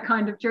chit chat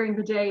kind of during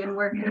the day and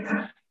work.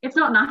 It's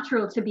not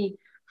natural to be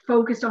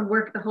focused on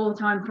work the whole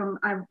time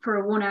for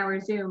a 1 hour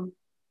Zoom,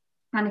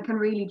 and it can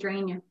really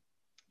drain you.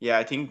 Yeah,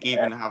 I think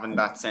even having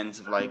that sense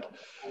of like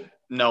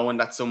knowing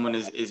that someone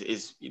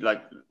is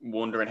like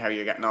wondering how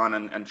you're getting on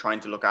and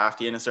trying to look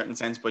after you in a certain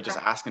sense, but just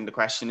asking the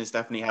question is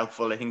definitely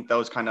helpful. I think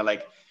those kind of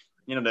like,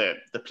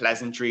 the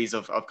pleasantries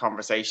of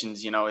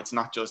conversations, it's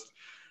not just,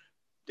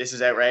 this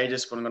is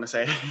outrageous, but I'm going to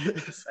say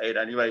it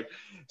anyway.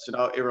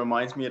 So, it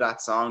reminds me of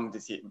that song, the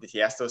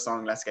Tiesto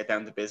song, Let's Get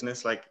Down to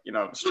Business, like,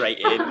 straight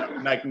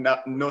in, like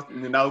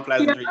no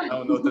pleasantries,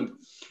 no nothing.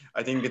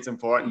 I think it's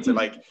important to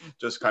like,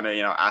 just kind of,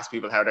 ask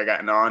people how they're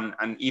getting on.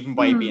 And even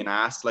by being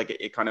asked, like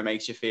it kind of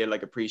makes you feel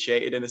like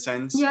appreciated in a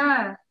sense.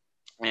 Yeah.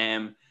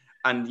 And,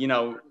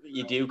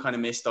 you do kind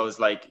of miss those,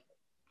 like,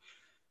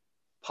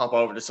 pop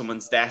over to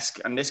someone's desk,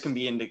 and this can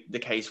be in the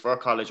case for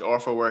college or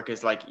for work,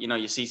 is like,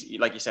 you see,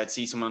 like you said,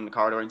 see someone in the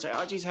corridor and say,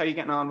 oh geez, how are you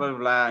getting on, blah, blah,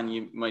 blah. And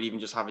you might even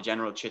just have a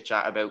general chit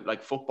chat about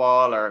like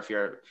football, or if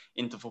you're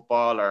into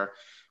football or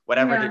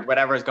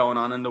whatever is going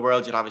on in the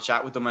world, you'll have a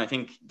chat with them. And I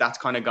think that's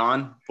kind of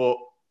gone. But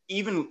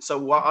even so,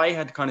 what I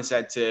had kind of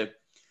said to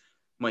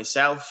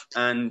myself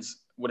and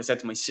what I said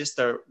to my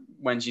sister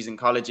when she's in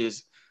college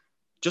is,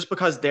 just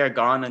because they're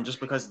gone and just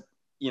because,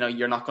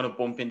 you're not going to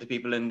bump into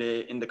people in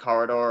the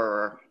corridor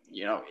or,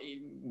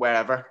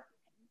 wherever,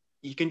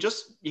 you can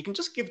just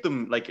give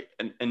them like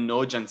a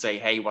nudge and say,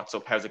 hey, what's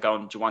up? How's it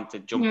going? Do you want to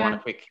jump on a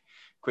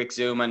quick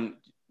Zoom? And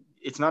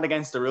it's not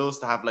against the rules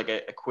to have like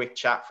a quick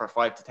chat for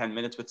 5 to 10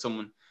 minutes with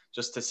someone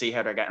just to see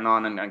how they're getting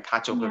on and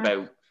catch up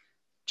about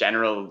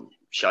general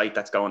shite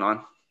that's going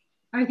on.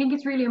 I think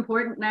it's really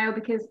important now,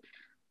 because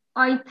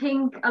I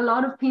think a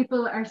lot of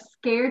people are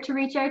scared to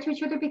reach out to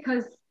each other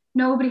because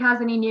nobody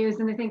has any news,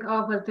 and they think,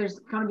 oh, well, there's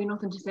going to be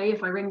nothing to say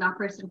if I ring that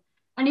person.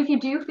 And if you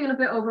do feel a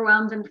bit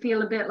overwhelmed and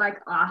feel a bit like,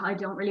 I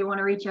don't really want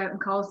to reach out and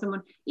call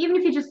someone, even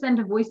if you just send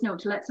a voice note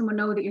to let someone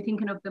know that you're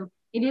thinking of them,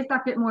 it is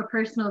that bit more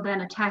personal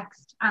than a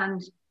text.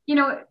 And,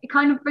 it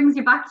kind of brings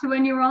you back to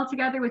when you were all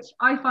together, which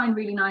I find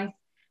really nice.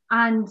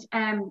 And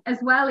as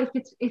well, if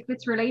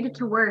it's related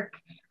to work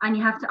and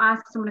you have to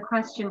ask someone a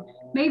question,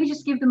 maybe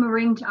just give them a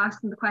ring to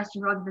ask them the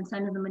question rather than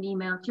sending them an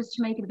email, just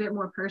to make it a bit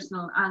more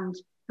personal. And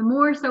the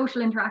more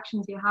social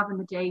interactions you have in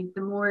the day,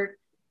 the more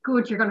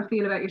good you're going to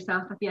feel about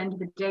yourself at the end of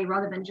the day,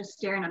 rather than just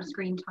staring at a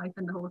screen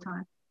typing the whole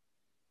time.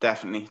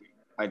 Definitely.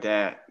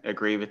 I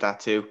agree with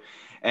that too.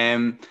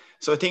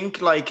 So I think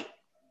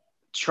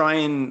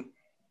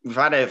we've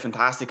had a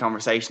fantastic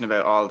conversation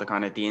about all the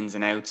kind of the ins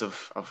and outs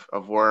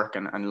of work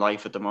and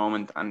life at the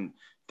moment, and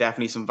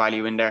definitely some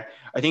value in there.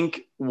 I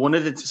think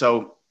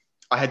so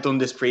I had done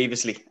this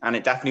previously and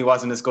it definitely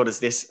wasn't as good as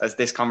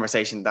this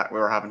conversation that we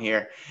were having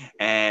here.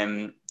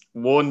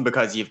 One,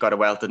 because you've got a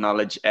wealth of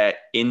knowledge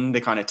in the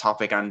kind of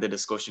topic and the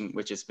discussion,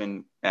 which has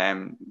been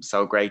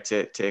so great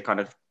to kind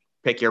of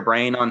pick your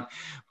brain on.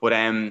 But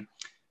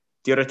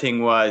the other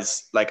thing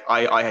was, like,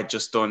 I had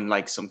just done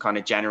like some kind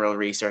of general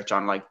research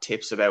on like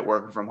tips about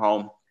working from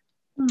home.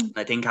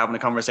 I think having a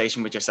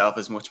conversation with yourself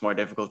is much more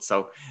difficult.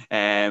 So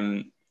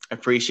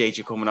appreciate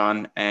you coming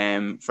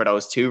on for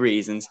those two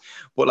reasons.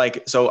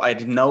 But so I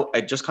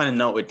just kind of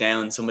noted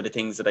down some of the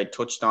things that I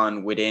touched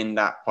on within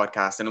that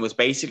podcast, and it was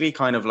basically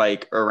kind of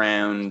like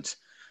around,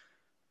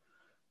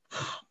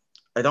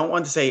 I don't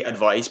want to say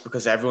advice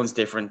because everyone's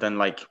different, and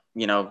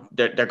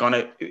they're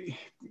gonna,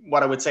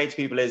 what I would say to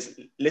people is,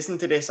 listen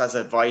to this as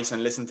advice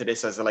and listen to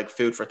this as like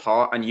food for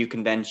thought, and you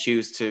can then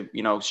choose to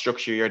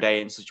structure your day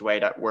in such a way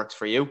that works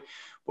for you.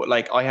 But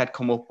I had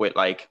come up with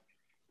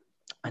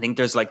I think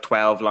there's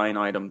 12 line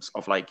items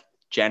of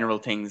general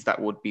things that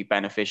would be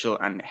beneficial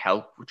and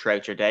help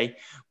throughout your day.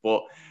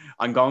 But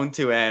I'm going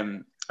to,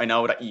 I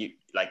know that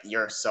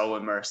you're so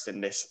immersed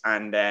in this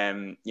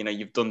and,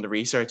 you've done the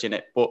research in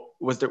it, but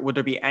would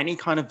there be any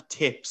kind of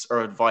tips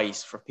or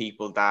advice for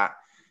people that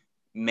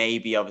may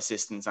be of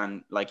assistance,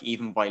 and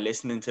even by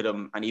listening to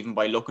them and even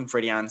by looking for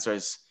the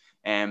answers,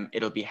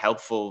 it'll be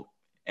helpful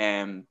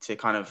to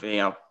kind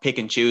of, pick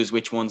and choose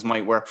which ones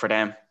might work for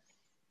them?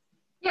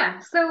 Yeah,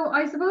 so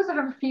I suppose I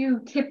have a few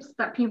tips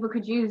that people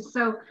could use.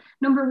 So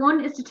number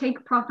one is to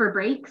take proper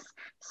breaks.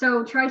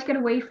 So try to get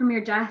away from your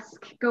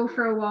desk, go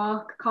for a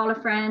walk, call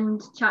a friend,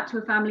 chat to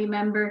a family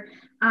member,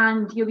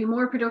 and you'll be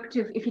more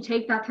productive if you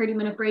take that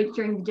 30-minute break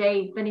during the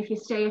day than if you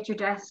stay at your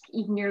desk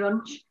eating your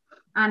lunch,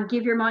 and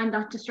give your mind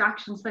that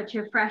distraction so that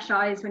you have fresh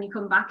eyes when you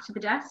come back to the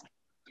desk.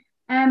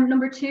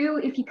 Number two,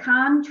 if you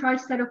can, try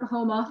to set up a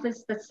home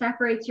office that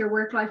separates your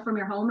work life from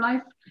your home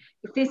life.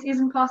 If this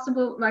isn't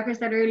possible, like I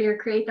said earlier,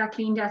 create that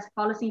clean desk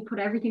policy, put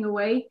everything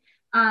away,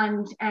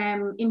 and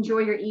enjoy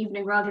your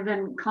evening rather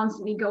than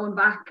constantly going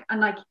back.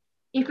 And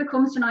if it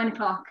comes to 9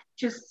 o'clock,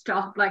 just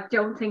stop.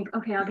 Don't think,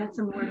 okay, I'll get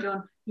some more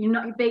done.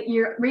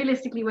 You're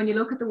realistically, when you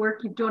look at the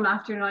work you've done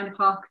after 9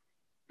 o'clock,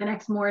 the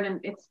next morning,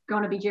 it's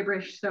going to be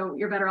gibberish. So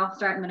you're better off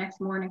starting the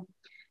next morning.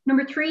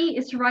 Number three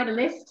is to write a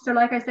list. So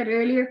like I said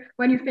earlier,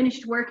 when you're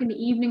finished work in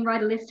the evening,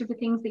 write a list of the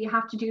things that you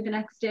have to do the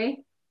next day.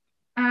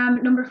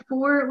 Number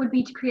four would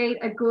be to create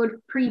a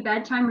good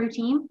pre-bedtime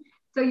routine.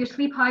 So your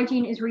sleep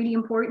hygiene is really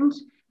important.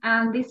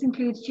 And this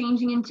includes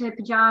changing into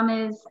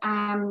pajamas,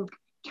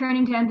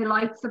 turning down the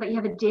lights so that you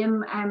have a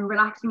dim and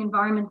relaxing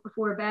environment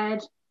before bed,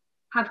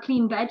 have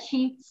clean bed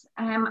sheets,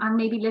 and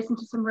maybe listen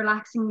to some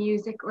relaxing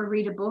music or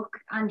read a book,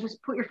 and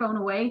just put your phone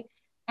away.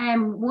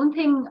 One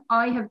thing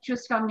I have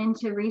just gotten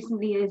into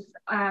recently is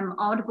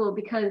Audible,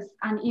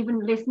 and even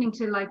listening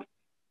to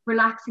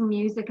relaxing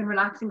music and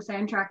relaxing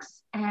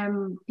soundtracks,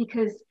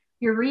 because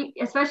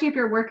especially if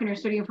you're working or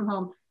studying from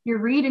home, you're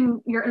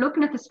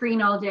looking at the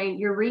screen all day,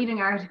 you're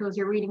reading articles,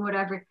 you're reading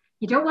whatever.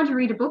 You don't want to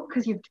read a book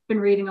because you've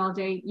been reading all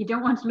day. You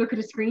don't want to look at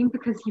a screen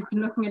because you've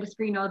been looking at a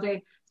screen all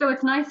day. So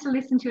it's nice to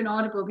listen to an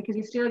Audible because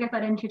you still get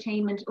that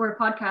entertainment, or a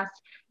podcast.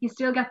 You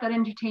still get that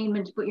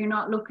entertainment, but you're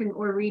not looking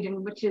or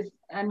reading, which is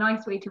a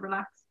nice way to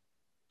relax.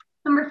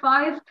 Number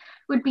five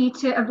would be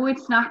to avoid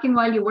snacking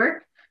while you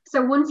work.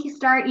 So once you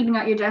start eating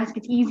at your desk,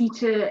 it's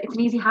an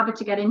easy habit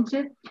to get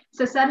into.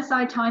 So set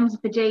aside times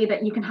of the day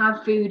that you can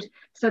have food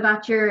so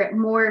that you're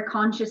more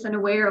conscious and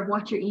aware of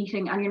what you're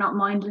eating and you're not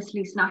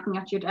mindlessly snacking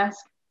at your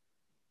desk.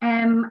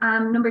 And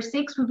number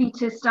 6 would be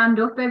to stand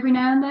up every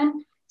now and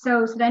then.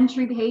 So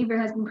sedentary behavior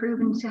has been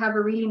proven to have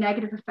a really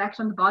negative effect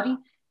on the body.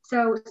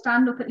 So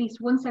stand up at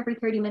least once every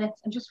 30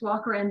 minutes and just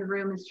walk around the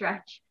room and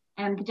stretch.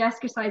 And the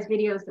exercise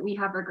videos that we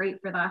have are great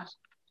for that.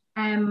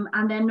 And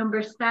then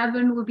number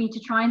 7 would be to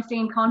try and stay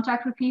in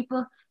contact with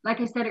people.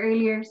 Like I said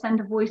earlier, send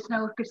a voice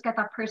note, just get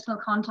that personal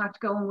contact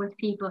going with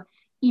people.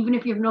 Even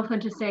if you have nothing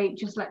to say,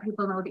 just let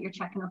people know that you're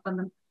checking up on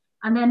them.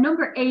 And then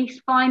number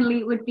 8,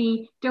 finally, would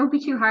be don't be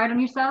too hard on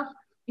yourself.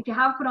 If you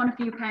have put on a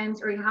few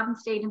pounds or you haven't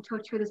stayed in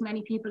touch with as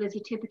many people as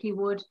you typically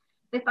would,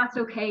 that's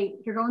okay.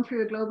 You're going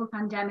through a global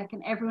pandemic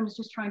and everyone is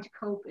just trying to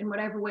cope in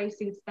whatever way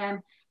suits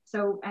them.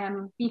 So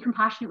be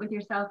compassionate with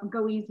yourself and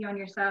go easy on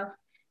yourself,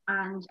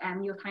 and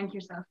you'll thank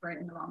yourself for it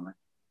in the long run.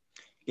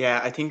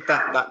 Yeah, I think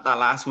that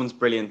last one's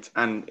brilliant,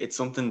 and it's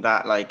something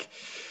that like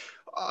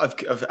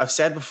I've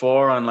said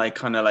before on like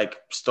kind of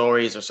like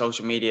stories or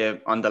social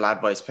media on the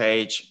Ladvice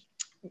page,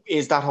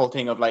 is that whole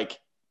thing of like,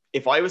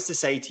 if I was to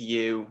say to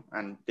you,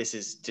 and this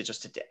is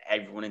to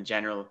everyone in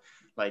general,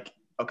 like,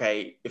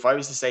 okay, if I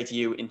was to say to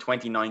you in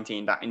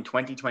 2019 that in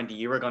 2020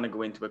 you were going to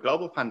go into a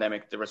global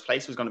pandemic, the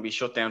place was going to be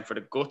shut down for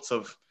the guts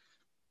of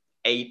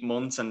 8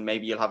 months, and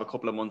maybe you'll have a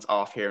couple of months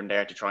off here and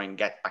there to try and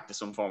get back to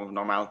some form of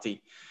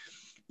normality,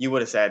 you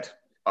would have said,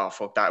 oh,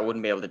 fuck that, I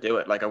wouldn't be able to do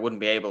it. Like, I wouldn't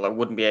be able,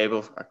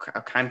 I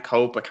can't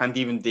cope. I can't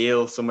even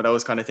deal some of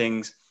those kind of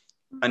things.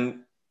 And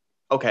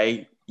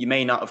okay, you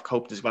may not have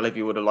coped as well if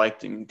you would have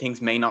liked.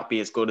 Things may not be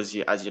as good as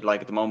you'd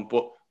like at the moment,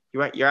 but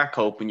you're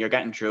coping, you're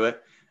getting through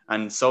it.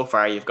 And so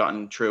far you've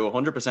gotten through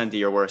 100% of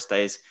your worst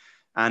days.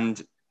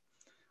 And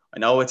I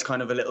know it's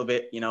kind of a little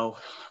bit,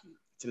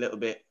 it's a little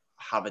bit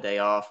have a day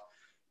off.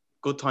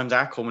 Good times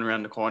are coming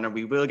around the corner.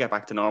 We will get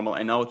back to normal.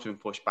 I know it's been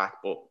pushed back,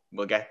 but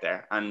we'll get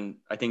there. And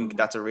I think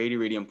that's a really,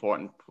 really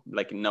important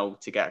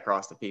note to get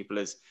across to people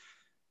is,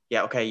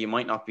 yeah, okay, you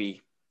might not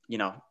be,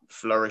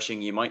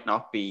 flourishing. You might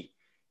not be,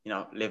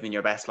 living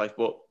your best life,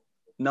 but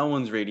no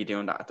one's really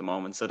doing that at the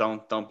moment. So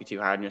don't be too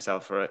hard on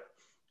yourself for it.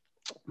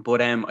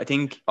 But I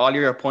think all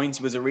your points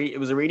it was a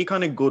really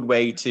kind of good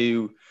way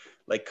to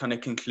like kind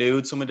of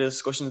conclude some of the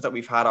discussions that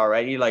we've had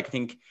already. Like, I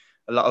think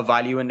a lot of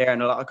value in there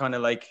and a lot of kind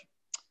of like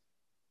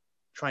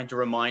trying to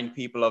remind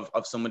people of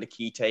some of the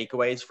key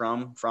takeaways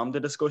from the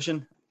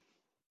discussion.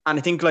 And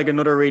I think like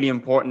another really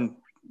important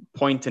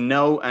point to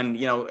know, and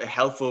a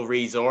helpful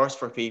resource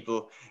for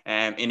people,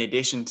 in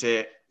addition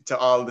to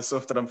all the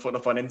stuff that I'm putting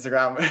up on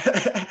Instagram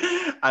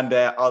and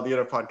all the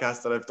other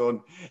podcasts that I've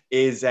done,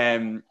 is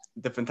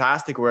the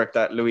fantastic work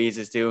that Louise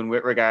is doing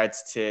with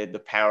regards to the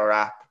Power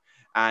app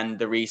and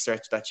the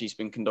research that she's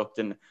been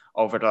conducting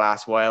over the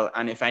last while.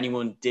 And if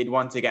anyone did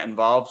want to get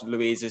involved,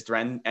 Louise, is there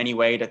any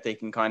way that they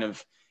can kind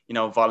of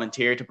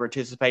volunteer to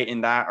participate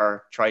in that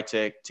or try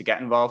to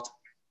get involved?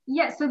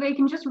 Yeah, so they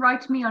can just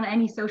write to me on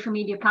any social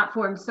media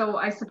platform. So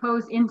I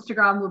suppose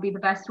Instagram will be the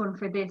best one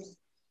for this.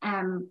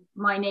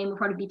 My name will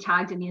probably be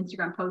tagged in the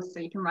Instagram post, so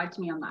you can write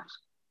to me on that.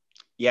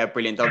 Yeah,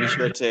 brilliant. I'll be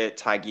sure to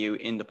tag you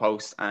in the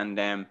post,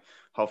 and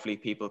hopefully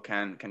people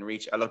can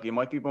reach. Look, you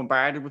might be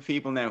bombarded with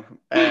people now.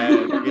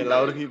 There'll be a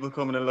lot of people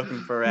coming and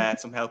looking for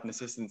some help and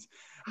assistance.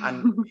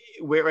 And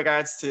with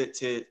regards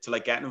to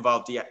like getting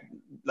involved, yeah,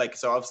 like,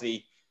 so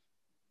obviously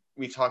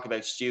we've talked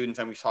about students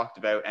and we've talked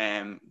about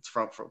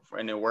from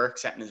in a work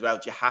setting as well.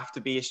 Do you have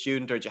to be a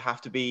student or do you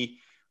have to be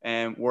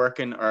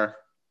working? Or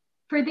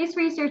for this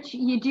research,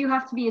 you do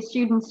have to be a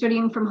student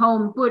studying from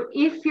home. But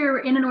if you're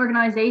in an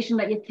organization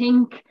that you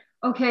think,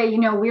 okay,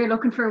 we're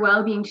looking for a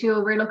wellbeing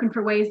tool, we're looking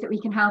for ways that we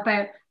can help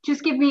out,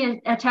 just give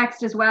me a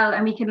text as well,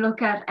 and we can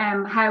look at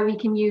how we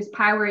can use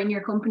Power in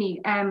your company,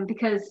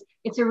 because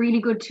it's a really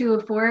good tool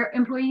for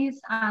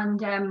employees,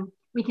 and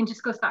we can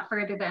discuss that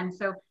further then.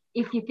 So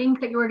if you think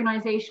that your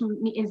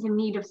organization is in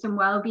need of some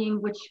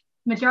well-being, which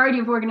majority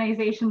of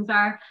organizations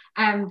are,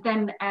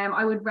 then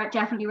I would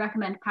definitely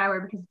recommend Power,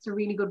 because it's a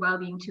really good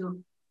well-being tool.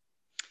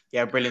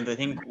 Yeah, brilliant. I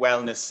think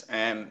wellness,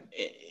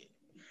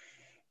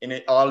 in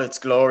all its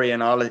glory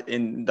and all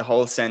in the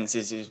whole sense,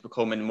 is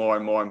becoming more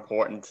and more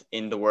important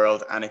in the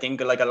world. And I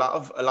think like a lot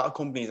of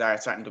companies are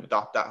starting to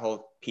adopt that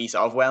whole piece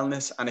of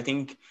wellness. And I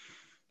think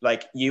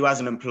like you as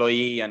an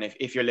employee, and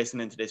if you're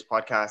listening to this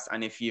podcast,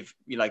 and if you've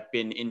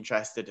been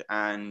interested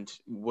and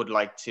would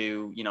like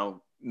to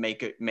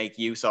make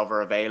use of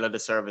or avail of the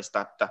service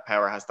that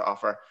Power has to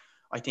offer,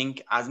 I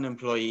think as an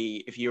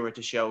employee, if you were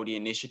to show the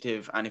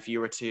initiative and if you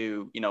were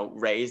to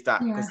raise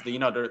that, because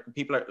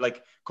people are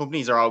like,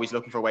 companies are always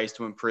looking for ways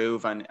to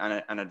improve and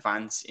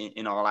advance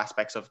in all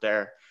aspects of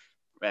their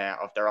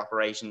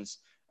operations.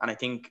 And I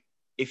think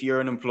if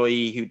you're an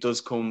employee who does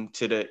come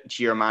to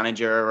your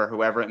manager or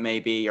whoever it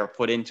may be, or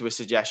put into a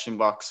suggestion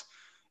box,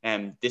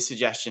 this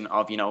suggestion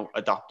of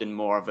adopting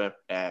more of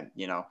a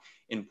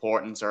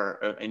importance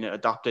or in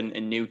adopting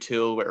a new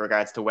tool with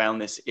regards to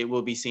wellness, it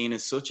will be seen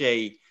as such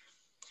a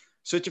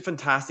such a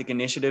fantastic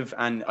initiative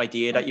and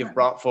idea that you've Definitely.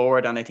 brought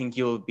forward, and I think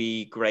you'll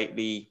be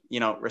greatly,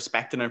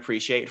 respected and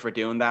appreciated for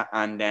doing that,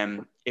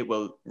 and it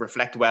will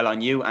reflect well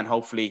on you, and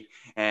hopefully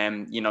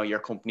your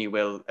company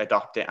will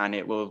adopt it, and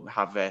it will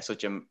have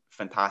such a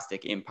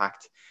fantastic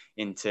impact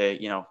into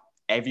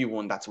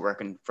everyone that's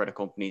working for the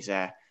company's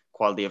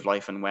quality of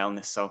life and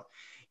wellness. So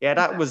yeah,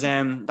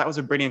 Exactly. that was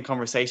a brilliant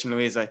conversation,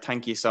 Louisa.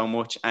 Thank you so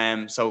much.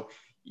 So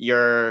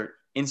your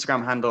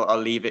Instagram handle, I'll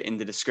leave it in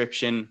the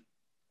description.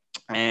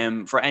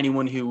 For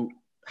anyone who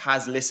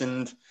has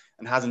listened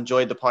and has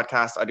enjoyed the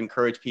podcast, I'd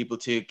encourage people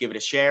to give it a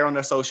share on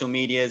their social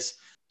medias,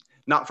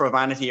 not for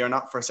vanity or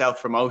not for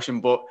self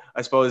promotion, but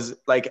I suppose,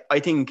 like, I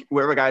think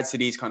with regards to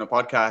these kind of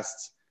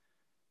podcasts,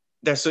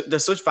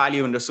 there's such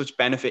value and there's such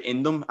benefit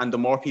in them, and the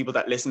more people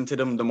that listen to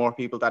them, the more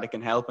people that it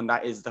can help, and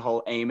that is the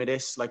whole aim of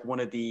this. Like, one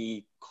of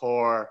the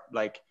core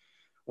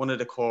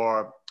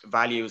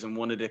values and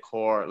one of the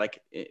core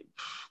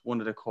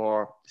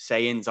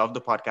sayings of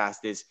the podcast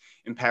is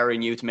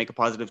empowering you to make a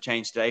positive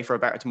change today for a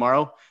better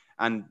tomorrow.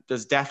 And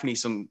there's definitely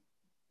some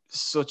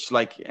such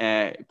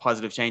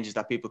positive changes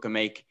that people can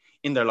make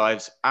in their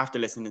lives after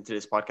listening to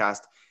this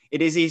podcast.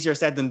 It is easier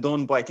said than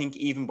done, but I think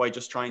even by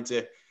just trying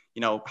to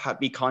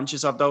be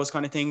conscious of those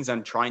kind of things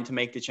and trying to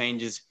make the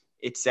changes,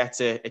 it sets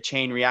a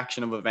chain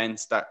reaction of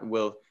events that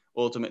will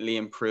ultimately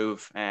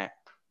improve a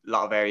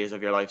lot of areas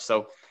of your life.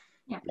 So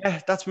Yeah. yeah,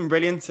 that's been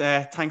brilliant.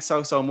 Thanks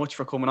so much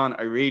for coming on.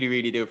 I really,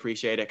 really do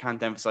appreciate it.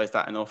 Can't emphasize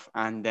that enough.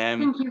 And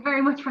Thank you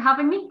very much for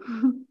having me.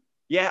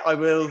 yeah, I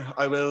will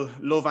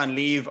love and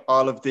leave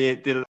all of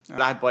the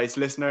Lad Boys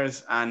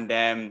listeners, and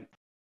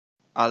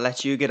I'll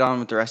let you get on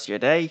with the rest of your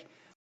day.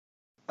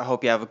 I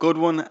hope you have a good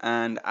one.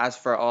 And as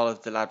for all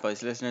of the Lad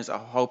Boys listeners, I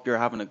hope you're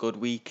having a good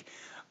week.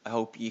 I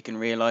hope you can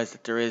realize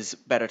that there is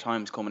better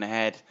times coming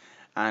ahead.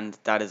 And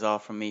that is all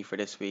from me for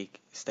this week.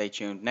 Stay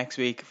tuned next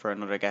week for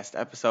another guest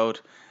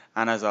episode.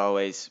 And as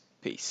always,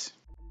 peace.